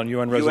standard on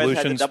UN resolutions?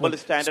 U.S. has a double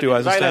standard. Stu Israel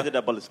Eisenstadt? has a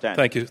double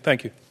standard.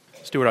 Thank you.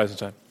 Stuart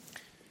Eisenstein.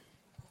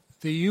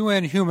 The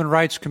UN Human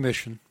Rights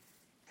Commission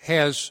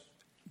has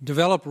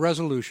developed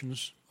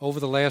resolutions over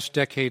the last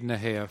decade and a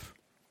half,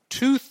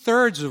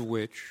 2/3 of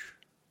which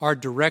are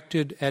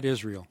directed at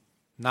Israel,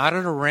 not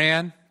at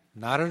Iran,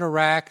 not at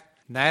Iraq,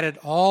 not at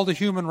all the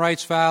human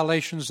rights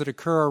violations that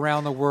occur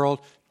around the world.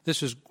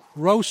 This is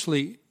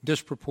grossly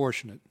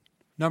disproportionate.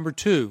 Number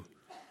two,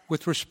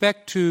 with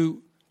respect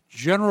to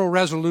general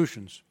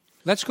resolutions,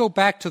 let's go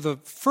back to the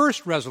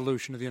first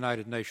resolution of the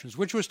United Nations,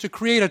 which was to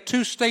create a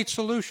two-state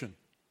solution.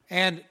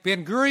 And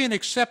Ben-Gurion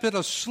accepted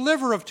a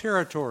sliver of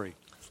territory.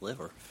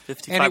 Sliver,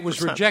 55%. And it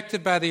was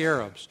rejected by the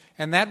Arabs.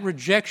 And that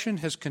rejection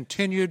has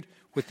continued,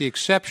 with the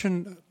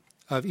exception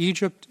of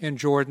Egypt and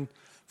Jordan,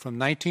 from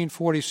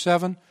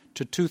 1947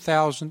 to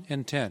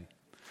 2010.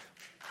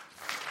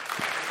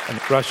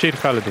 And Rashid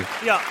Khalidi.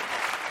 Yeah.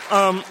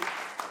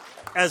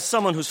 As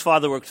someone whose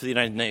father worked for the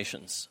United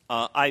Nations,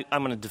 I'm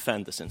going to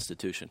defend this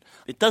institution.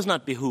 It does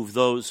not behoove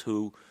those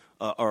who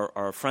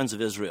are friends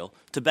of Israel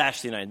to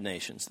bash the United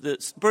Nations. The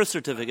birth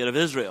certificate of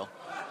Israel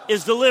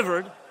is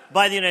delivered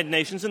by the United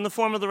Nations in the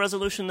form of the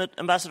resolution that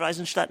Ambassador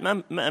Eisenstadt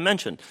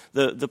mentioned,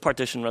 the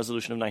partition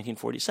resolution of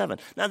 1947.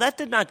 Now, that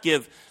did not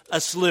give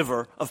a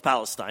sliver of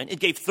Palestine. It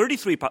gave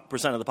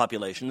 33% of the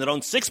population that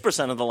owned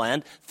 6% of the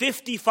land,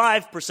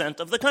 55%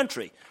 of the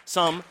country,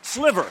 some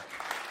sliver.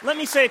 Let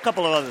me say a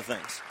couple of other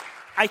things.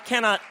 I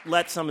cannot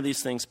let some of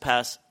these things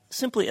pass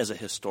simply as a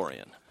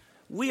historian.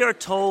 We are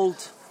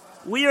told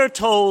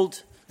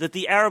that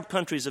the Arab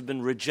countries have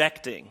been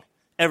rejecting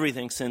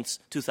everything since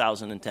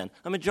 2010.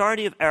 A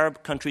majority of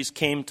Arab countries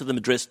came to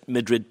the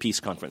Madrid Peace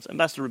Conference.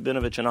 Ambassador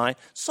Rabinovich and I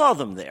saw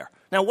them there.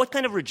 Now, what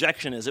kind of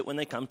rejection is it when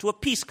they come to a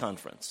peace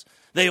conference?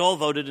 They all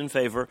voted in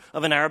favor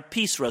of an Arab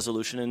peace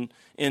resolution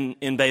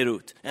in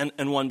Beirut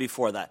and one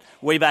before that,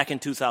 way back in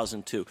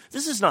 2002.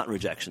 This is not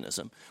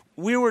rejectionism.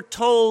 We were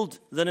told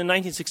that in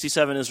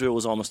 1967 Israel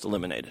was almost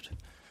eliminated.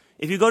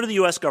 If you go to the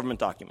U.S. government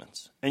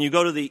documents and you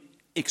go to the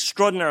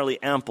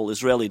extraordinarily ample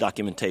Israeli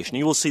documentation,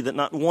 you will see that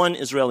not one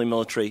Israeli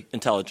military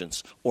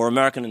intelligence or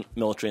American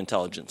military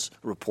intelligence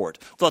report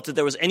thought that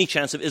there was any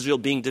chance of Israel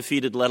being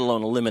defeated, let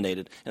alone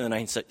eliminated, in the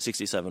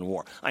 1967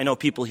 war. I know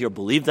people here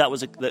believed that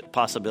was a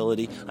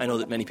possibility. I know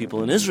that many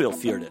people in Israel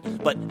feared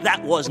it. But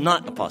that was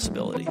not a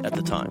possibility at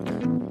the time.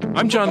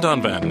 I'm John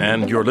Donvan,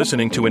 and you're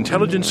listening to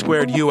Intelligence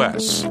Squared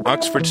U.S.,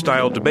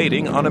 Oxford-style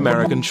debating on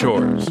American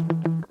shores.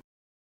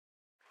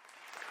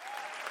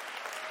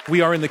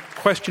 We are in the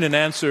question and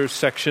answer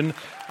section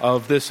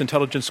of this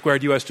Intelligence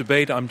Squared U.S.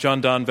 debate. I'm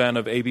John Donvan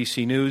of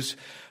ABC News.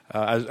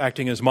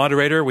 Acting as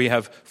moderator, we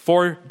have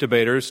four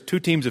debaters, two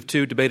teams of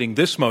two, debating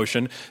this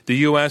motion: the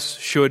U.S.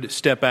 should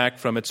step back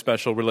from its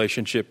special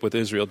relationship with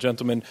Israel.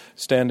 Gentlemen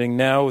standing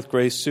now with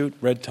gray suit,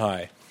 red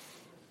tie.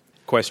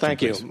 Question, Thank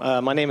please. you.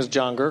 My name is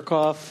John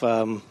Gurkoff.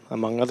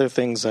 Among other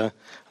things,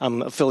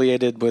 I'm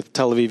affiliated with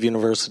Tel Aviv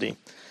University.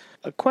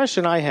 A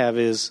question I have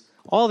is,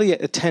 all the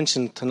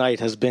attention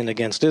tonight has been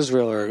against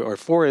Israel or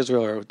for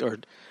Israel or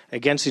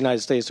against the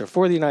United States or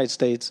for the United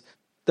States.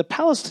 The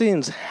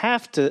Palestinians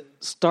have to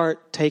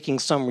start taking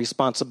some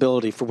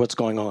responsibility for what's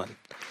going on.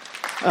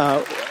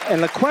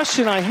 And the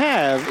question I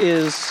have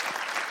is,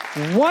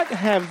 what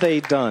have they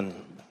done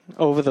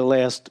over the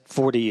last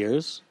 40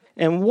 years?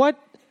 And what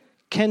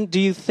do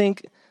you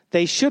think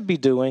they should be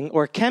doing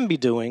or can be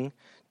doing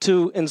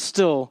to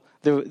instill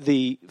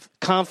the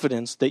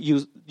confidence that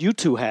you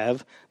two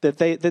have that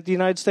the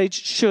United States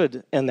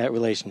should end that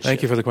relationship?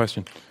 Thank you for the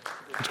question.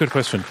 It's a good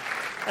question.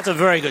 That's a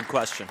very good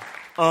question.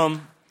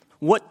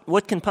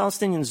 What can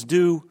Palestinians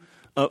do?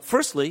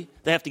 Firstly,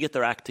 they have to get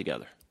their act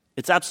together.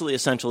 It's absolutely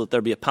essential that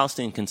there be a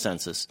Palestinian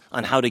consensus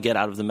on how to get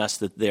out of the mess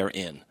that they're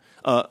in.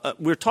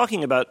 We're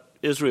talking about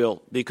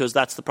Israel because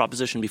that's the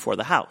proposition before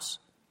the House.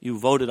 You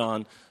voted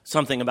on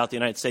something about the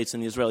United States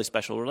and the Israeli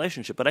special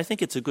relationship. But I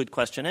think it's a good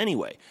question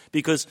anyway,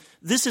 because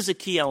this is a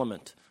key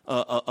element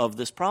of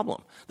this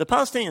problem. The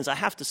Palestinians, I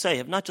have to say,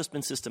 have not just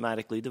been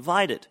systematically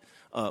divided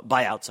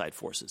by outside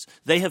forces.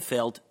 They have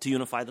failed to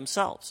unify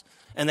themselves.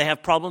 And they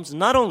have problems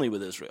not only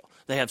with Israel.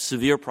 They have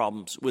severe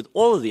problems with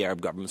all of the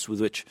Arab governments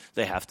with which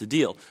they have to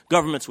deal.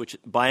 Governments which,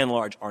 by and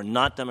large, are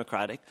not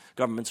democratic.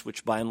 Governments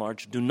which, by and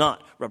large, do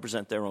not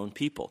represent their own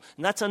people.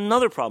 And that's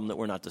another problem that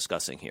we're not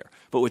discussing here,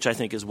 but which I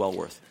think is well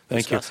worth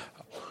discussing.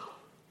 Thank you.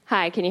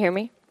 Hi, can you hear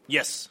me?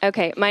 Yes.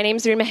 Okay, my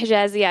name's Rima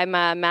Hijazi. I'm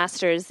a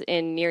master's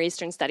in Near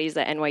Eastern Studies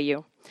at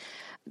NYU.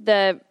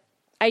 The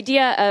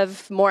idea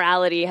of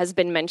morality has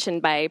been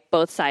mentioned by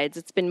both sides.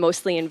 It's been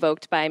mostly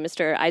invoked by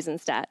Mr.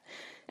 Eisenstadt.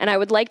 And I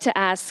would like to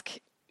ask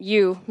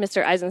you,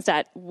 Mr.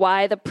 Eisenstadt,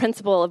 why the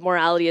principle of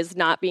morality is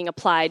not being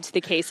applied to the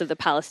case of the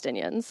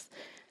Palestinians.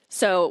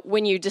 So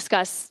when you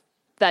discuss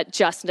that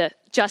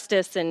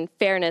justice and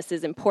fairness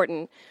is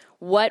important,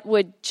 what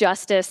would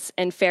justice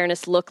and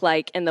fairness look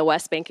like in the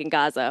West Bank and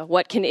Gaza?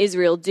 What can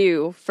Israel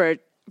do for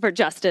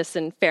justice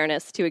and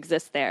fairness to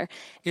exist there?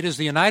 It is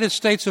the United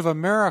States of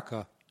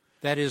America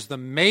that is the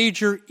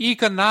major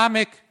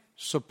economic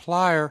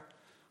supplier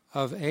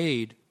of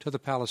aid to the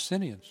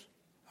Palestinians.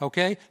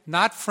 Okay?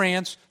 Not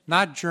France,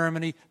 not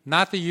Germany,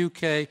 not the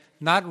UK,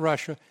 not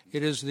Russia.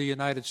 It is the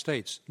United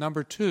States.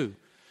 Number two,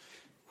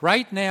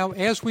 right now,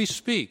 as we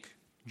speak,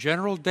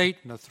 General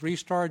Dayton, a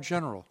three-star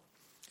general,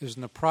 is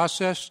in the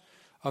process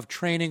of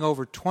training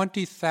over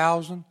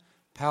 20,000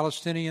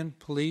 Palestinian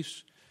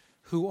police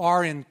who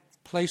are in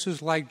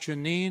places like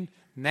Jenin,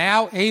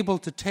 now able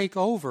to take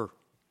over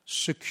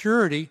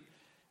security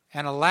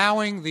and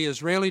allowing the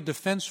Israeli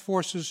Defense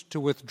Forces to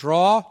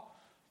withdraw,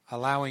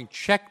 allowing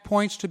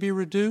checkpoints to be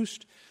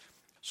reduced.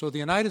 So the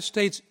United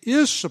States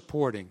is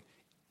supporting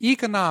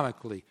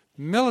economically,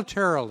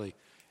 militarily,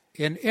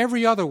 in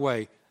every other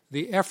way,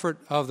 the effort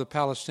of the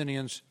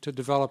Palestinians to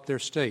develop their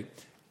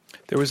state.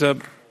 There was a,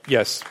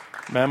 yes,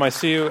 ma'am, I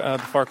see you at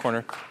the far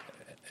corner.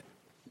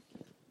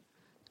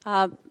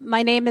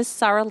 My name is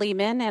Sarah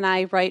Lehman, and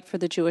I write for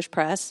the Jewish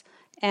Press.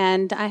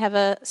 And I have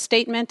a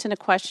statement and a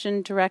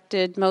question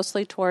directed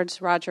mostly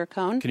towards Roger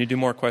Cohn. Can you do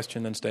more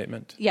question than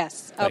statement?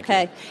 Yes. Thank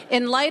okay. you.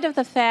 In light of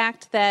the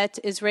fact that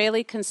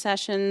Israeli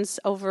concessions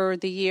over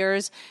the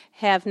years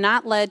have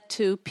not led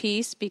to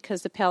peace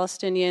because the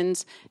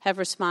Palestinians have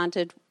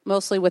responded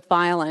mostly with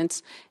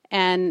violence,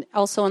 and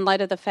also in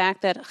light of the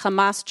fact that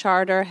Hamas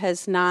charter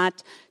has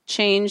not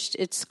changed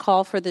its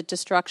call for the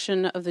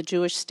destruction of the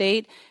Jewish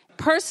state,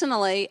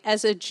 personally,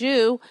 as a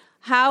Jew,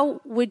 why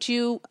would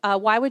you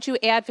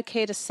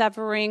advocate a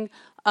severing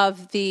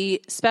of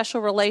the special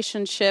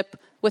relationship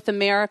with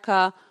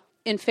America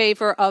in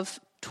favor of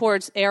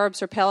towards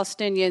Arabs or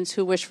Palestinians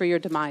who wish for your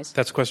demise?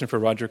 That's a question for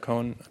Roger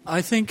Cohn.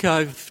 I think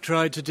I've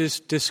tried to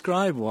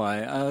describe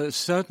why.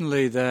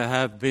 Certainly there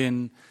have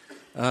been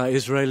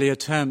Israeli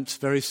attempts,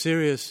 very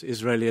serious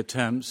Israeli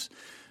attempts,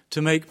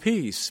 to make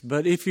peace.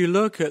 But if you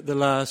look at the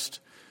last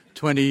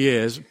 20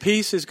 years,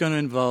 peace is going to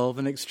involve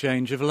an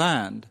exchange of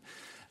land.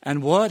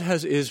 And what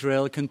has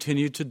Israel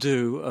continued to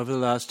do over the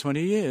last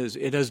 20 years?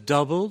 It has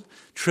doubled,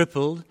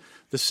 tripled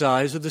the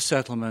size of the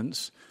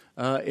settlements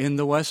in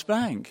the West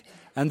Bank.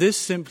 And this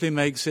simply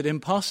makes it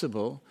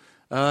impossible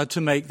to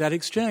make that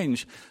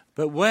exchange.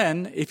 But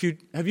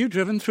have you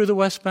driven through the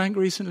West Bank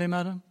recently,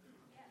 madam?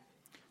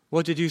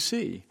 What did you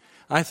see?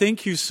 I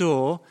think you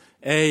saw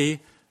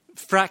a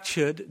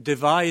fractured,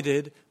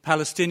 divided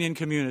Palestinian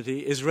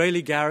community,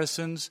 Israeli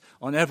garrisons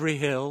on every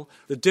hill,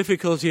 the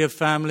difficulty of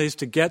families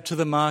to get to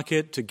the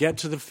market, to get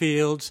to the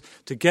fields,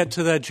 to get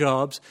to their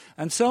jobs,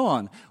 and so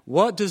on.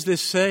 What does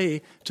this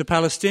say to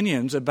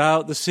Palestinians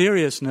about the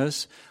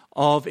seriousness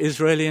of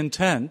Israeli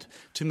intent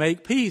to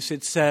make peace?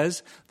 It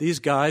says these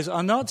guys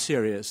are not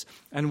serious.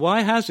 And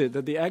why has it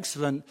that the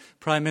excellent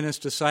Prime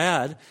Minister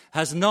Saad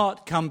has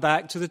not come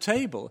back to the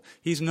table?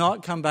 He's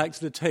not come back to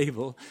the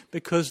table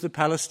because the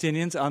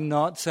Palestinians are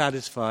not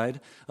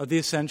satisfied of the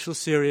essential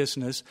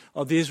seriousness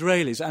of the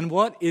Israelis. And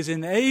what is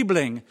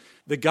enabling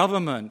the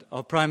government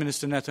of Prime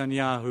Minister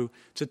Netanyahu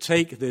to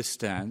take this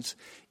stance?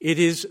 It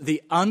is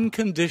the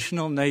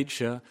unconditional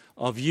nature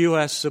of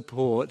U.S.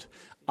 support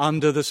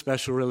under the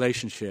special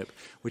relationship,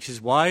 which is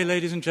why,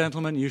 ladies and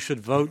gentlemen, you should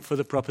vote for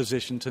the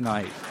proposition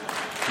tonight.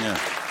 Yeah.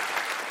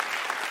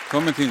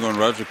 Commenting on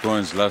Roger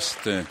Cohen's last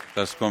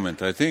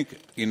comment, I think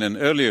in an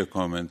earlier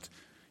comment,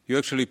 you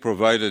actually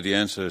provided the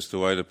answer as to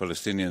why the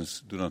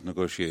Palestinians do not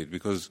negotiate,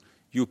 because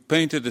you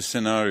painted a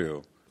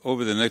scenario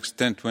over the next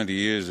 10, 20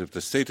 years, if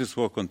the status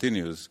quo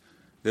continues,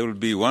 there will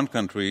be one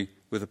country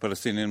with a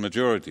Palestinian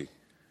majority.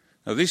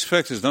 Now, this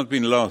fact has not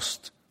been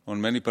lost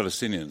on many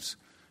Palestinians.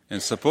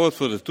 And support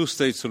for the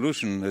two-state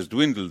solution has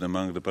dwindled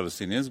among the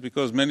Palestinians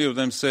because many of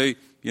them say,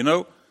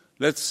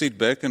 let's sit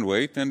back and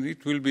wait, and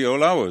it will be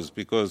all ours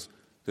because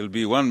there will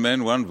be one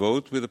man, one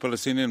vote with a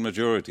Palestinian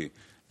majority.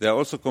 There are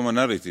also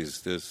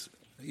commonalities. There's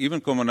even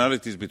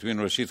commonalities between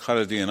Rashid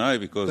Khalidi and I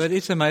because... But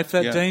Itamar, if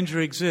that danger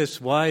exists,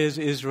 why is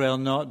Israel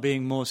not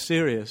being more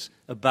serious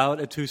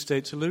about a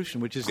two-state solution,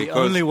 which is the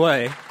only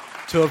way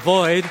to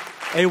avoid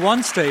a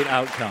one-state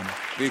outcome?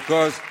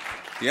 Because...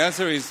 The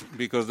answer is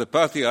because the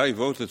party I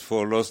voted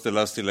for lost the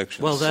last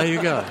elections. Well, there you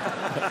go.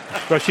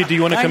 Rashid, do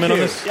you want to come in on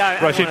this?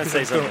 Yeah, Rashid, I want to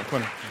say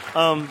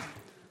something.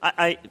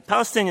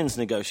 Palestinians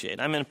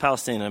negotiate. I'm a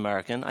Palestinian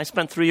American. I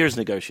spent 3 years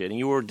negotiating.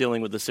 You were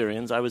dealing with the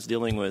Syrians. I was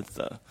dealing with...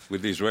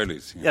 with the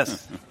Israelis. Yeah.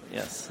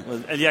 Yes.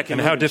 With Eliakim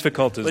and how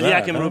difficult is with that?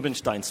 Eliakim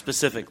Rubinstein,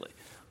 specifically.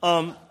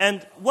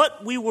 And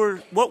what we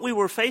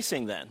were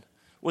facing then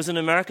was an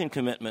American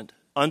commitment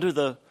under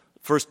the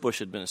first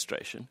Bush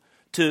administration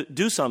to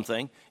do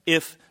something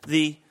if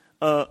the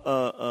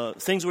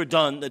things were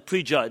done that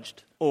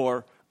prejudged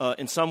or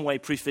in some way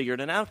prefigured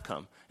an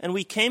outcome. And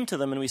we came to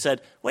them and we said,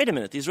 wait a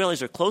minute, the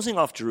Israelis are closing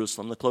off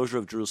Jerusalem. The closure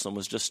of Jerusalem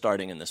was just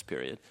starting in this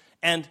period.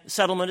 And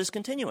settlement is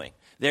continuing.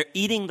 They're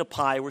eating the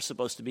pie we're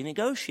supposed to be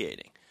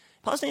negotiating.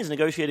 Palestinians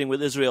negotiating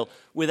with Israel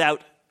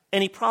without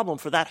any problem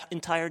for that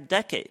entire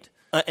decade.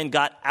 And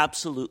got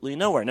absolutely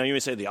nowhere. Now, you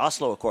may say the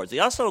Oslo Accords. The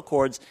Oslo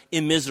Accords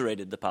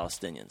immiserated the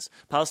Palestinians.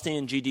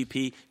 Palestinian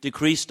GDP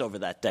decreased over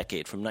that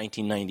decade from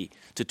 1990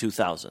 to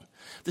 2000.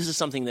 This is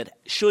something that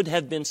should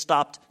have been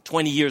stopped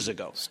 20 years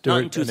ago, Stuart,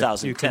 not in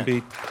 2010. You can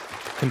be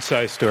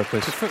concise, Stuart,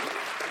 please.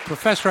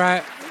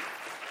 Professor,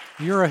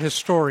 you're a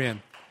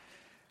historian.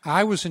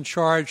 I was in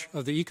charge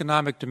of the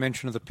economic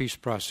dimension of the peace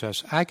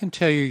process. I can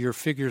tell you your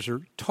figures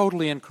are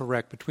totally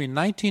incorrect. Between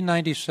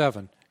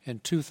 1997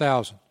 and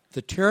 2000,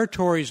 the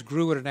territories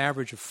grew at an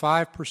average of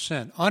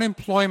 5%.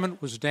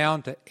 Unemployment was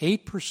down to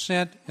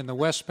 8% in the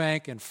West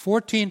Bank and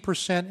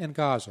 14% in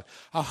Gaza.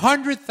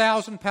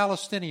 100,000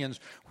 Palestinians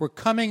were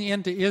coming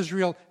into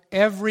Israel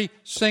every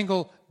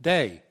single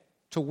day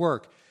to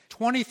work.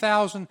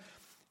 20,000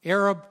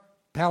 Arab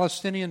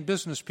Palestinian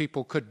business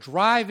people could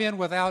drive in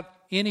without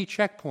any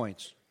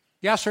checkpoints.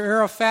 Yasser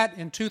Arafat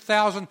in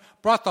 2000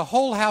 brought the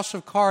whole house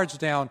of cards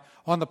down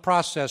on the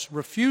process,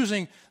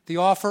 refusing the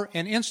offer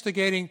and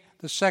instigating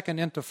the Second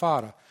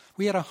Intifada.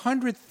 We had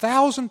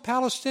 100,000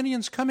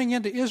 Palestinians coming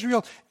into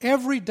Israel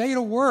every day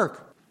to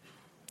work.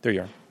 There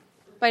you are.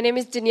 My name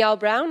is Danielle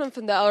Brown. I'm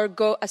from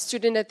a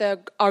student at the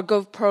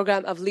Argov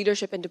Program of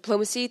Leadership and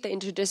Diplomacy at the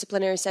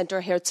Interdisciplinary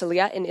Center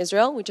Herzliya in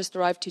Israel. We just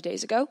arrived 2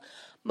 days ago.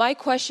 My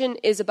question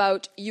is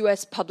about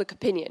U.S. public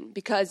opinion,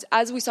 because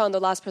as we saw in the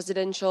last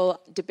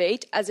presidential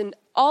debate, as in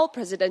all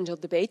presidential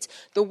debates,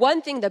 the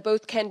one thing that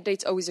both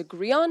candidates always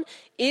agree on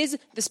is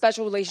the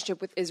special relationship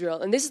with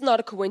Israel. And this is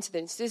not a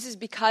coincidence. This is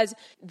because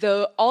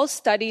all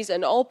studies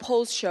and all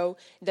polls show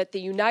that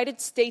the United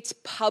States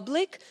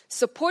public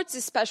supports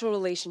this special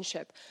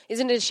relationship.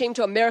 Isn't it a shame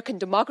to American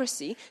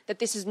democracy that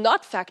this is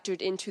not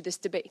factored into this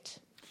debate?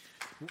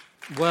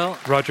 Well,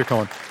 Roger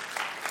Cohen.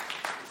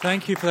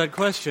 Thank you for that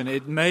question.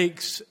 It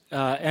makes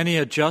any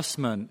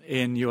adjustment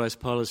in U.S.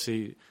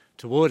 policy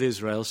toward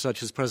Israel,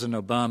 such as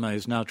President Obama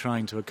is now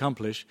trying to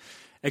accomplish,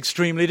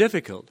 extremely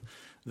difficult.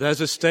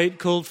 There's a state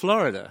called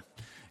Florida.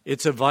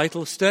 It's a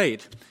vital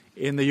state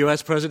in the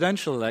U.S.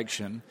 presidential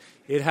election.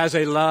 It has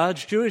a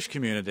large Jewish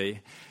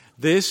community.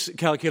 This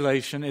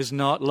calculation is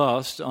not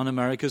lost on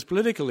America's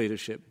political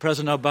leadership.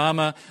 President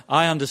Obama,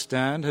 I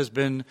understand, has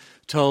been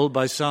told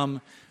by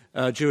some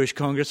Jewish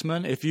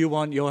congressmen, if you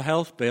want your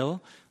health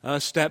bill,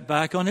 step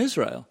back on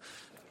Israel.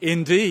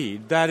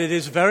 Indeed, that it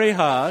is very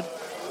hard.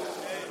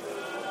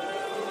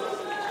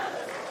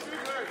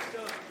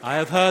 I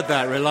have heard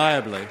that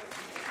reliably.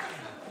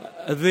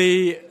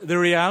 The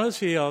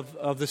reality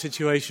of the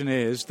situation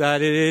is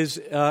that it is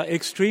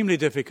extremely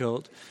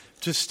difficult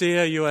to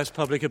steer U.S.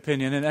 public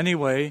opinion in any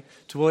way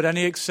toward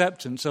any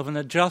acceptance of an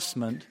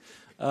adjustment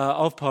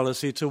of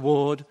policy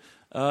toward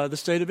the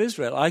State of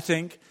Israel. I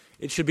think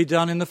it should be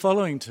done in the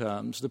following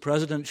terms. The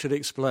President should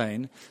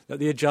explain that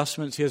the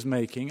adjustments he is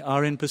making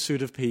are in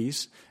pursuit of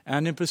peace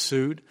and in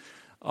pursuit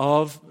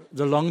of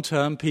the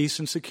long-term peace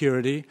and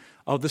security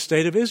of the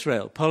State of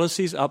Israel.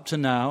 Policies up to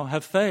now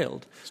have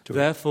failed.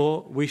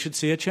 Therefore, we should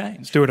see a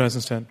change. Stuart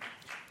Eisenstadt.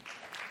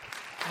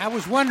 I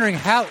was wondering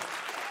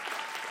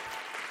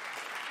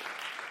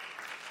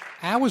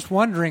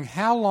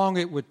how long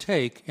it would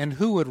take and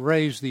who would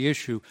raise the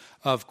issue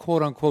of,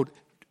 quote-unquote,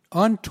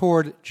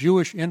 untoward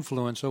Jewish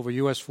influence over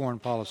U.S. foreign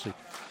policy.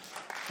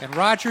 And,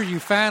 Roger, you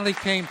finally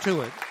came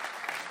to it.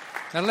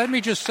 Now, let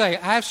me just say,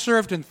 I've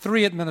served in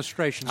 3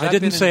 administrations. I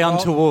didn't say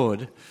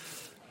untoward.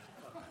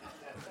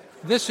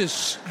 This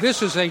is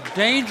a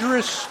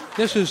dangerous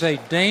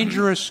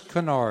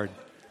canard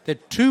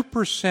that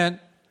 2%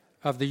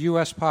 of the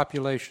U.S.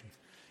 population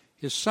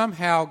has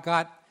somehow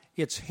got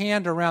its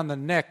hand around the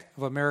neck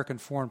of American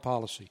foreign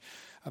policy.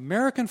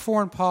 American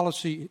foreign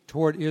policy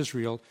toward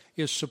Israel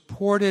is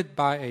supported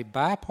by a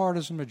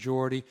bipartisan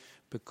majority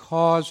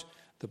because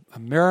the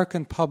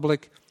American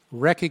public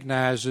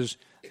recognizes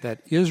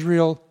that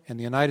Israel and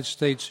the United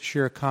States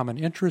share common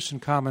interests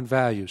and common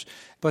values.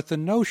 But the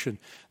notion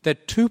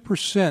that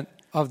 2%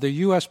 of the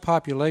U.S.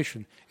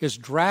 population is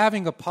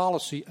driving a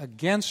policy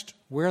against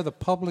where the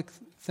public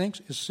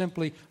thinks is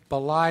simply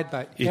belied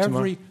by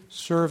every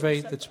survey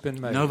that's been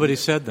made. Nobody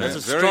said that.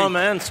 That's a straw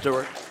man,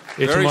 Stuart.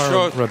 Very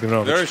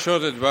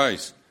short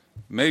advice.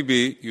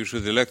 Maybe you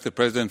should elect a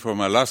president from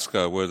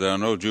Alaska where there are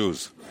no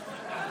Jews.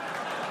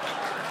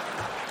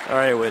 All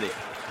right, Whitty.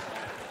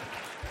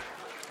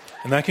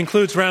 And that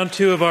concludes round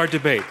 2 of our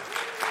debate.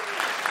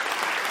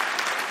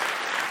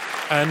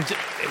 And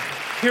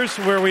here's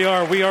where we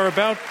are. We are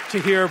about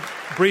to hear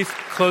brief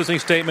closing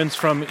statements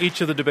from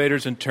each of the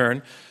debaters in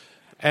turn.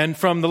 And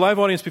from the live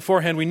audience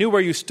beforehand, we knew where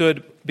you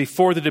stood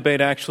before the debate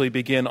actually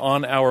began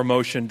on our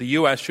motion. The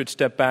U.S. should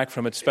step back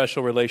from its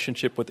special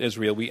relationship with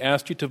Israel. We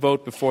asked you to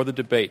vote before the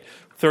debate.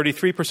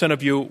 33%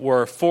 of you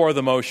were for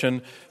the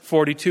motion,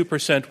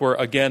 42% were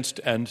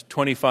against, and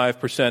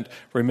 25%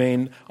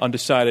 remain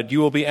undecided. You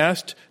will be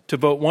asked to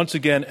vote once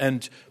again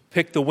and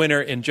pick the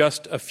winner in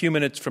just a few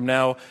minutes from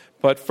now.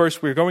 But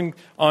first, we're going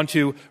on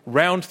to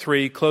round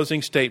 3,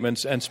 closing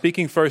statements. And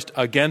speaking first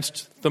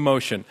against the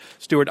motion,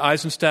 Stuart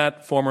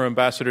Eisenstadt, former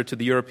ambassador to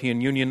the European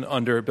Union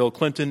under Bill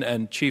Clinton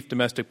and chief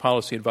domestic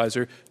policy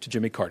advisor to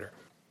Jimmy Carter.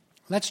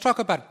 Let's talk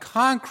about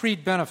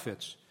concrete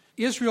benefits.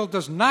 Israel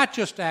does not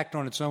just act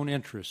on its own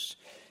interests.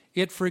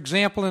 It, for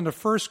example, in the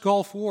first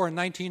Gulf War in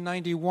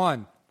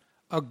 1991,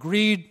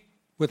 agreed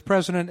with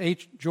President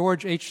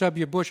George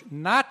H.W. Bush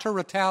not to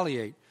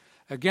retaliate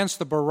against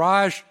the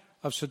barrage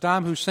of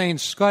Saddam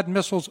Hussein's Scud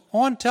missiles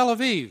on Tel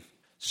Aviv,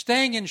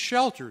 staying in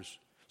shelters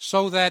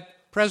so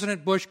that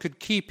President Bush could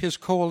keep his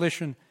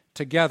coalition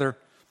together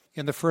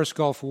in the first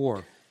Gulf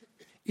War.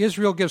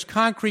 Israel gives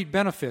concrete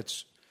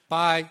benefits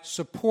by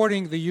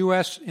supporting the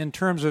U.S. in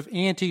terms of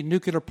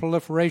anti-nuclear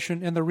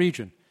proliferation in the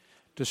region,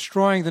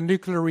 destroying the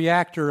nuclear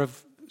reactor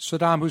of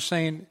Saddam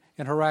Hussein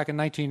in Iraq in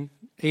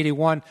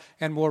 1981,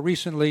 and more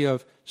recently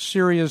of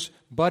Syria's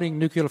budding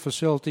nuclear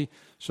facility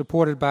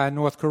supported by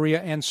North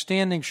Korea, and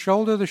standing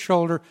shoulder to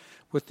shoulder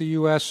with the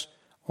U.S.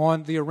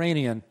 on the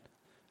Iranian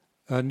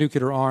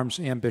nuclear arms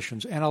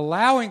ambitions, and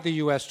allowing the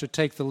U.S. to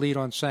take the lead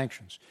on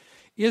sanctions.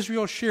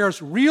 Israel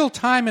shares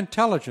real-time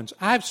intelligence.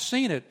 I've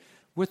seen it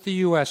with the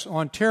U.S.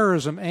 on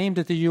terrorism aimed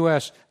at the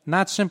U.S.,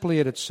 not simply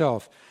at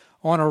itself,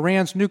 on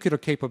Iran's nuclear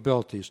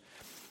capabilities.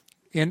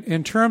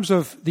 In terms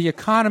of the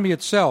economy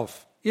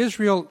itself,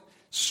 Israel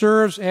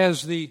serves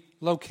as the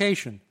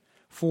location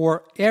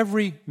for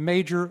every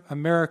major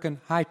American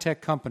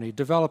high-tech company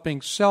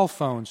developing cell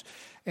phones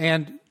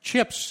and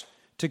chips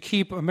to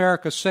keep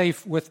America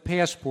safe with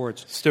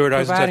passports. Stuart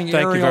Eisenstadt,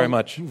 thank you very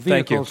much.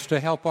 Vehicles to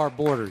help our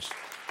borders.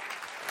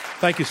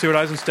 Thank you, Stuart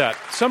Eisenstadt.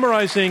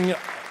 Summarizing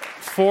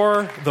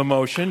for the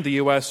motion, the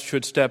U.S.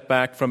 should step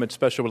back from its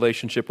special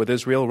relationship with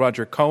Israel,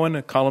 Roger Cohen,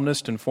 a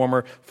columnist and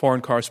former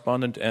foreign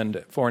correspondent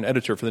and foreign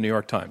editor for the New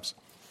York Times.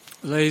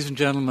 Ladies and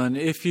gentlemen,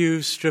 if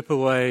you strip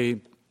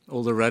away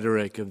all the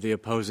rhetoric of the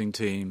opposing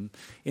team,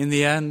 in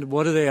the end,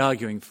 what are they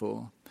arguing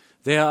for?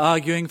 They are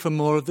arguing for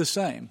more of the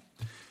same.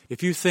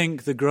 If you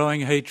think the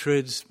growing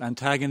hatreds,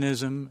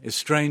 antagonism,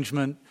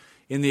 estrangement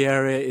in the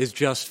area is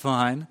just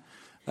fine,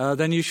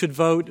 then you should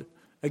vote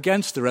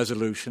against the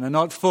resolution and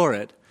not for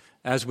it,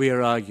 as we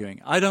are arguing.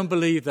 I don't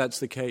believe that's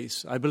the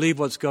case. I believe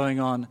what's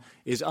going on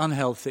is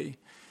unhealthy.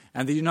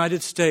 And the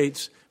United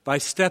States, by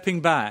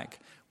stepping back,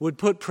 would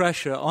put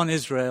pressure on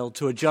Israel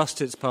to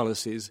adjust its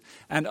policies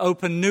and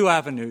open new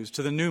avenues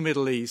to the new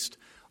Middle East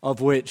of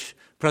which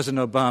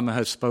President Obama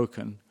has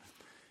spoken.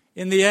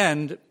 In the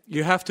end,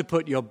 you have to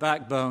put your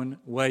backbone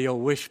where your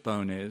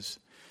wishbone is.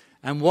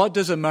 And what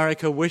does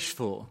America wish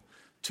for?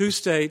 2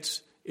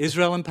 states,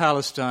 Israel and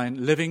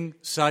Palestine, living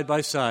side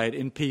by side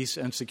in peace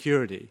and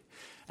security.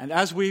 And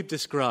as we've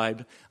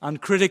described,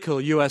 uncritical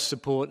U.S.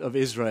 support of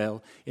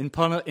Israel in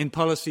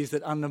policies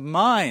that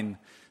undermine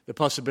the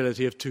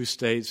possibility of 2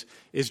 states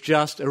is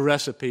just a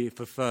recipe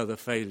for further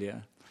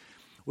failure.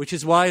 Which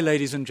is why,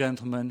 ladies and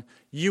gentlemen,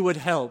 you would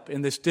help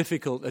in this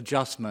difficult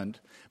adjustment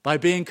by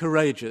being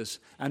courageous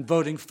and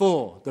voting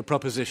for the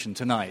proposition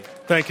tonight.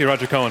 Thank you,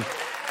 Roger Cohen.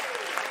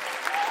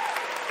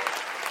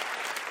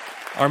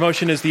 Our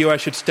motion is the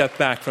U.S. should step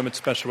back from its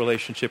special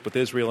relationship with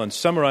Israel. And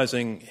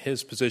summarizing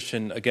his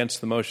position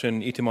against the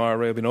motion, Itamar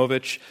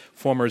Rabinovich,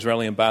 former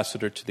Israeli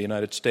ambassador to the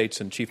United States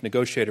and chief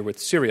negotiator with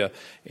Syria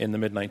in the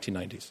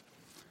mid-1990s.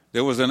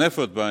 There was an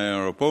effort by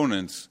our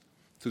opponents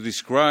to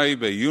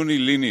describe a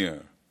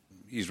unilinear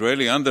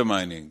Israeli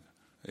undermining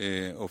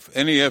of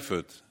any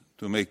effort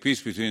to make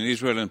peace between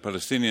Israel and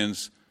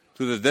Palestinians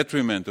to the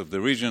detriment of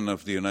the region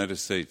of the United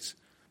States.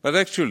 But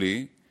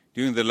actually,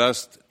 during the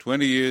last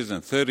 20 years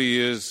and 30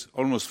 years,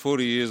 almost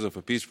 40 years of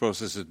a peace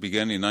process that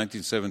began in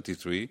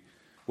 1973,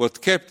 what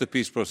kept the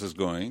peace process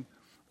going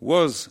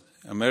was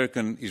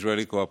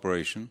American-Israeli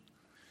cooperation.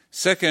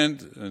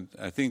 Second,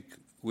 I think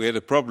we had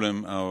a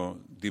problem. Our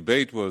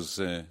debate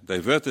was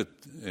diverted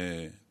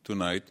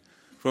tonight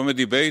from a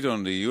debate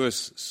on the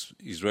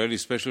U.S.-Israeli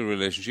special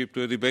relationship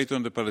to a debate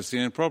on the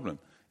Palestinian problem,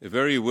 a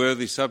very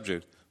worthy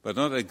subject, but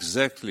not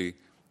exactly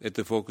at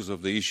the focus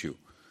of the issue.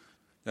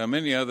 There are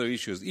many other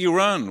issues.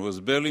 Iran was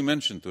barely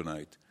mentioned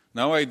tonight.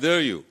 Now I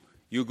dare you.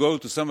 You go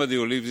to somebody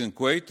who lives in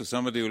Kuwait, to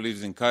somebody who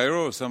lives in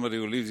Cairo, or somebody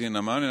who lives in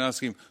Amman, and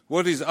ask him,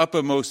 what is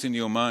uppermost in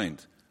your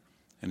mind?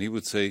 And he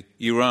would say,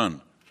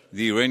 Iran,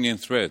 the Iranian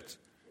threat,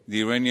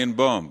 the Iranian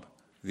bomb,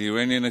 the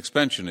Iranian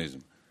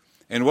expansionism.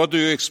 And what do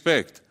you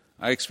expect?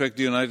 I expect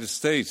the United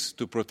States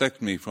to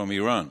protect me from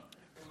Iran.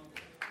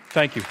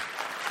 Thank you.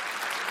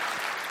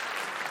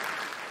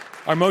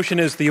 Our motion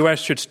is the U.S.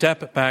 should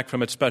step back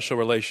from its special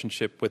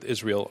relationship with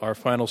Israel. Our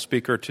final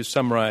speaker to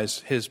summarize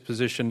his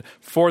position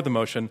for the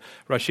motion,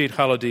 Rashid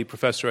Khalidi,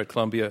 professor at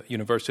Columbia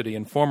University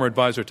and former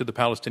advisor to the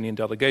Palestinian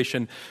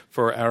delegation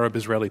for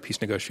Arab-Israeli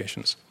peace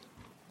negotiations.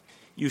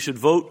 You should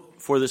vote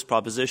for this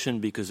proposition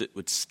because it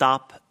would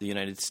stop the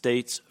United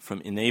States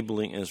from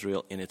enabling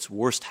Israel in its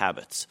worst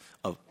habits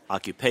of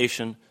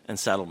occupation and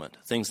settlement,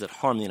 things that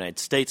harm the United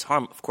States,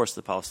 harm, of course,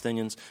 the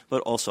Palestinians,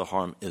 but also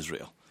harm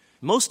Israel.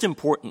 Most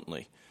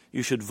importantly,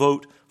 you should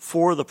vote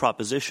for the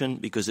proposition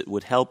because it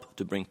would help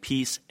to bring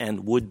peace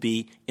and would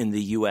be in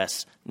the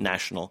U.S.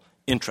 national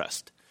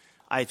interest.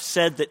 I've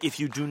said that if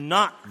you do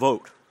not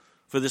vote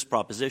for this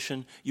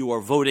proposition, you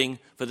are voting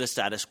for the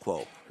status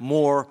quo.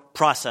 More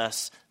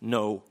process,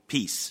 no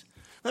peace.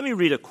 Let me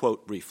read a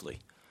quote briefly.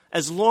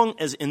 As long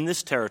as in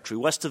this territory,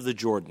 west of the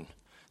Jordan,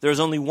 there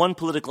is only one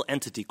political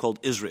entity called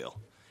Israel,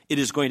 it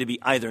is going to be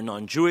either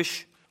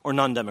non-Jewish or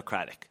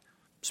non-democratic.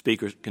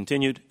 Speaker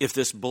continued, if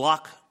this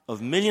bloc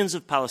of millions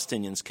of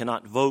Palestinians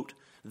cannot vote,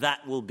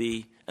 that will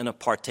be an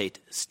apartheid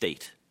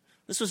state.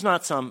 This was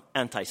not some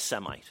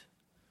anti-Semite.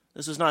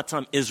 This was not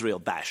some Israel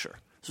basher.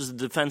 This was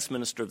the defense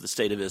minister of the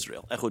state of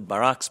Israel, Ehud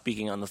Barak,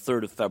 speaking on the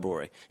 3rd of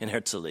February in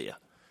Herzliya.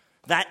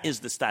 That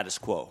is the status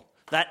quo.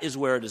 That is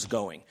where it is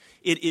going.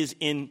 It is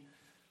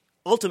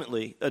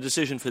ultimately a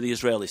decision for the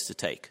Israelis to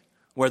take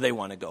where they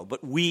want to go.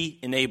 But we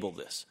enable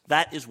this.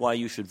 That is why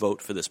you should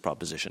vote for this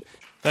proposition.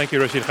 Thank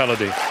you, Rashid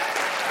Khalidi.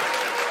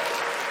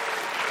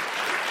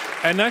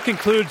 And that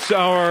concludes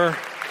our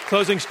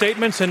closing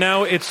statements, and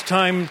now it's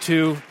time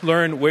to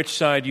learn which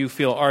side you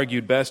feel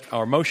argued best.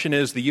 Our motion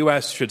is the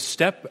U.S. should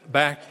step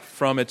back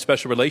from its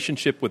special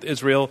relationship with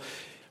Israel.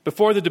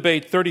 Before the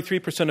debate,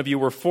 33% of you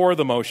were for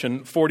the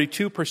motion,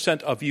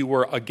 42% of you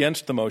were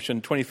against the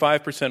motion,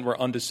 25% were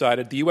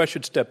undecided. The U.S.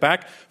 should step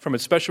back from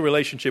its special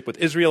relationship with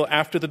Israel.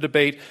 After the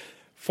debate,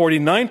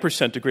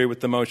 49% agree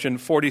with the motion,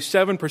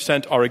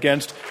 47% are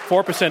against,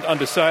 4%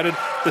 undecided.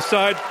 The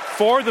side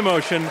for the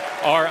motion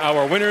are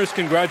our winners.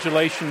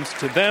 Congratulations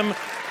to them.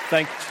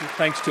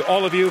 Thanks to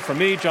all of you, from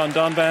me, John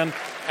Donvan,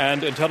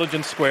 and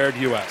Intelligence Squared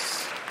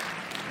US.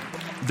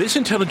 This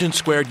Intelligence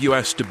Squared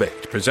U.S.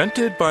 debate,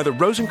 presented by the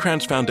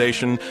Rosencrantz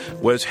Foundation,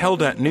 was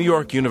held at New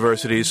York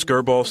University's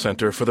Skirball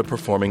Center for the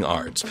Performing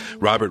Arts.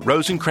 Robert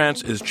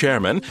Rosencrantz is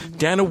chairman,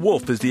 Dana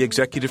Wolf is the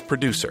executive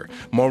producer,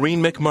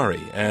 Maureen McMurray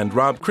and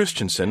Rob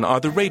Christensen are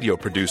the radio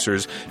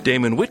producers,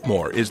 Damon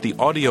Whitmore is the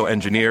audio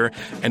engineer,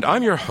 and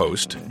I'm your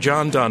host,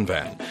 John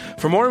Donvan.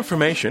 For more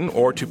information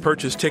or to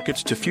purchase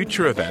tickets to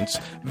future events,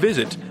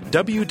 visit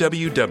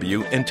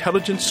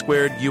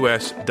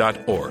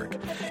www.intelligencesquaredus.org.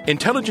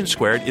 Intelligence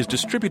Squared is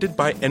distributed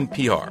by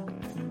NPR.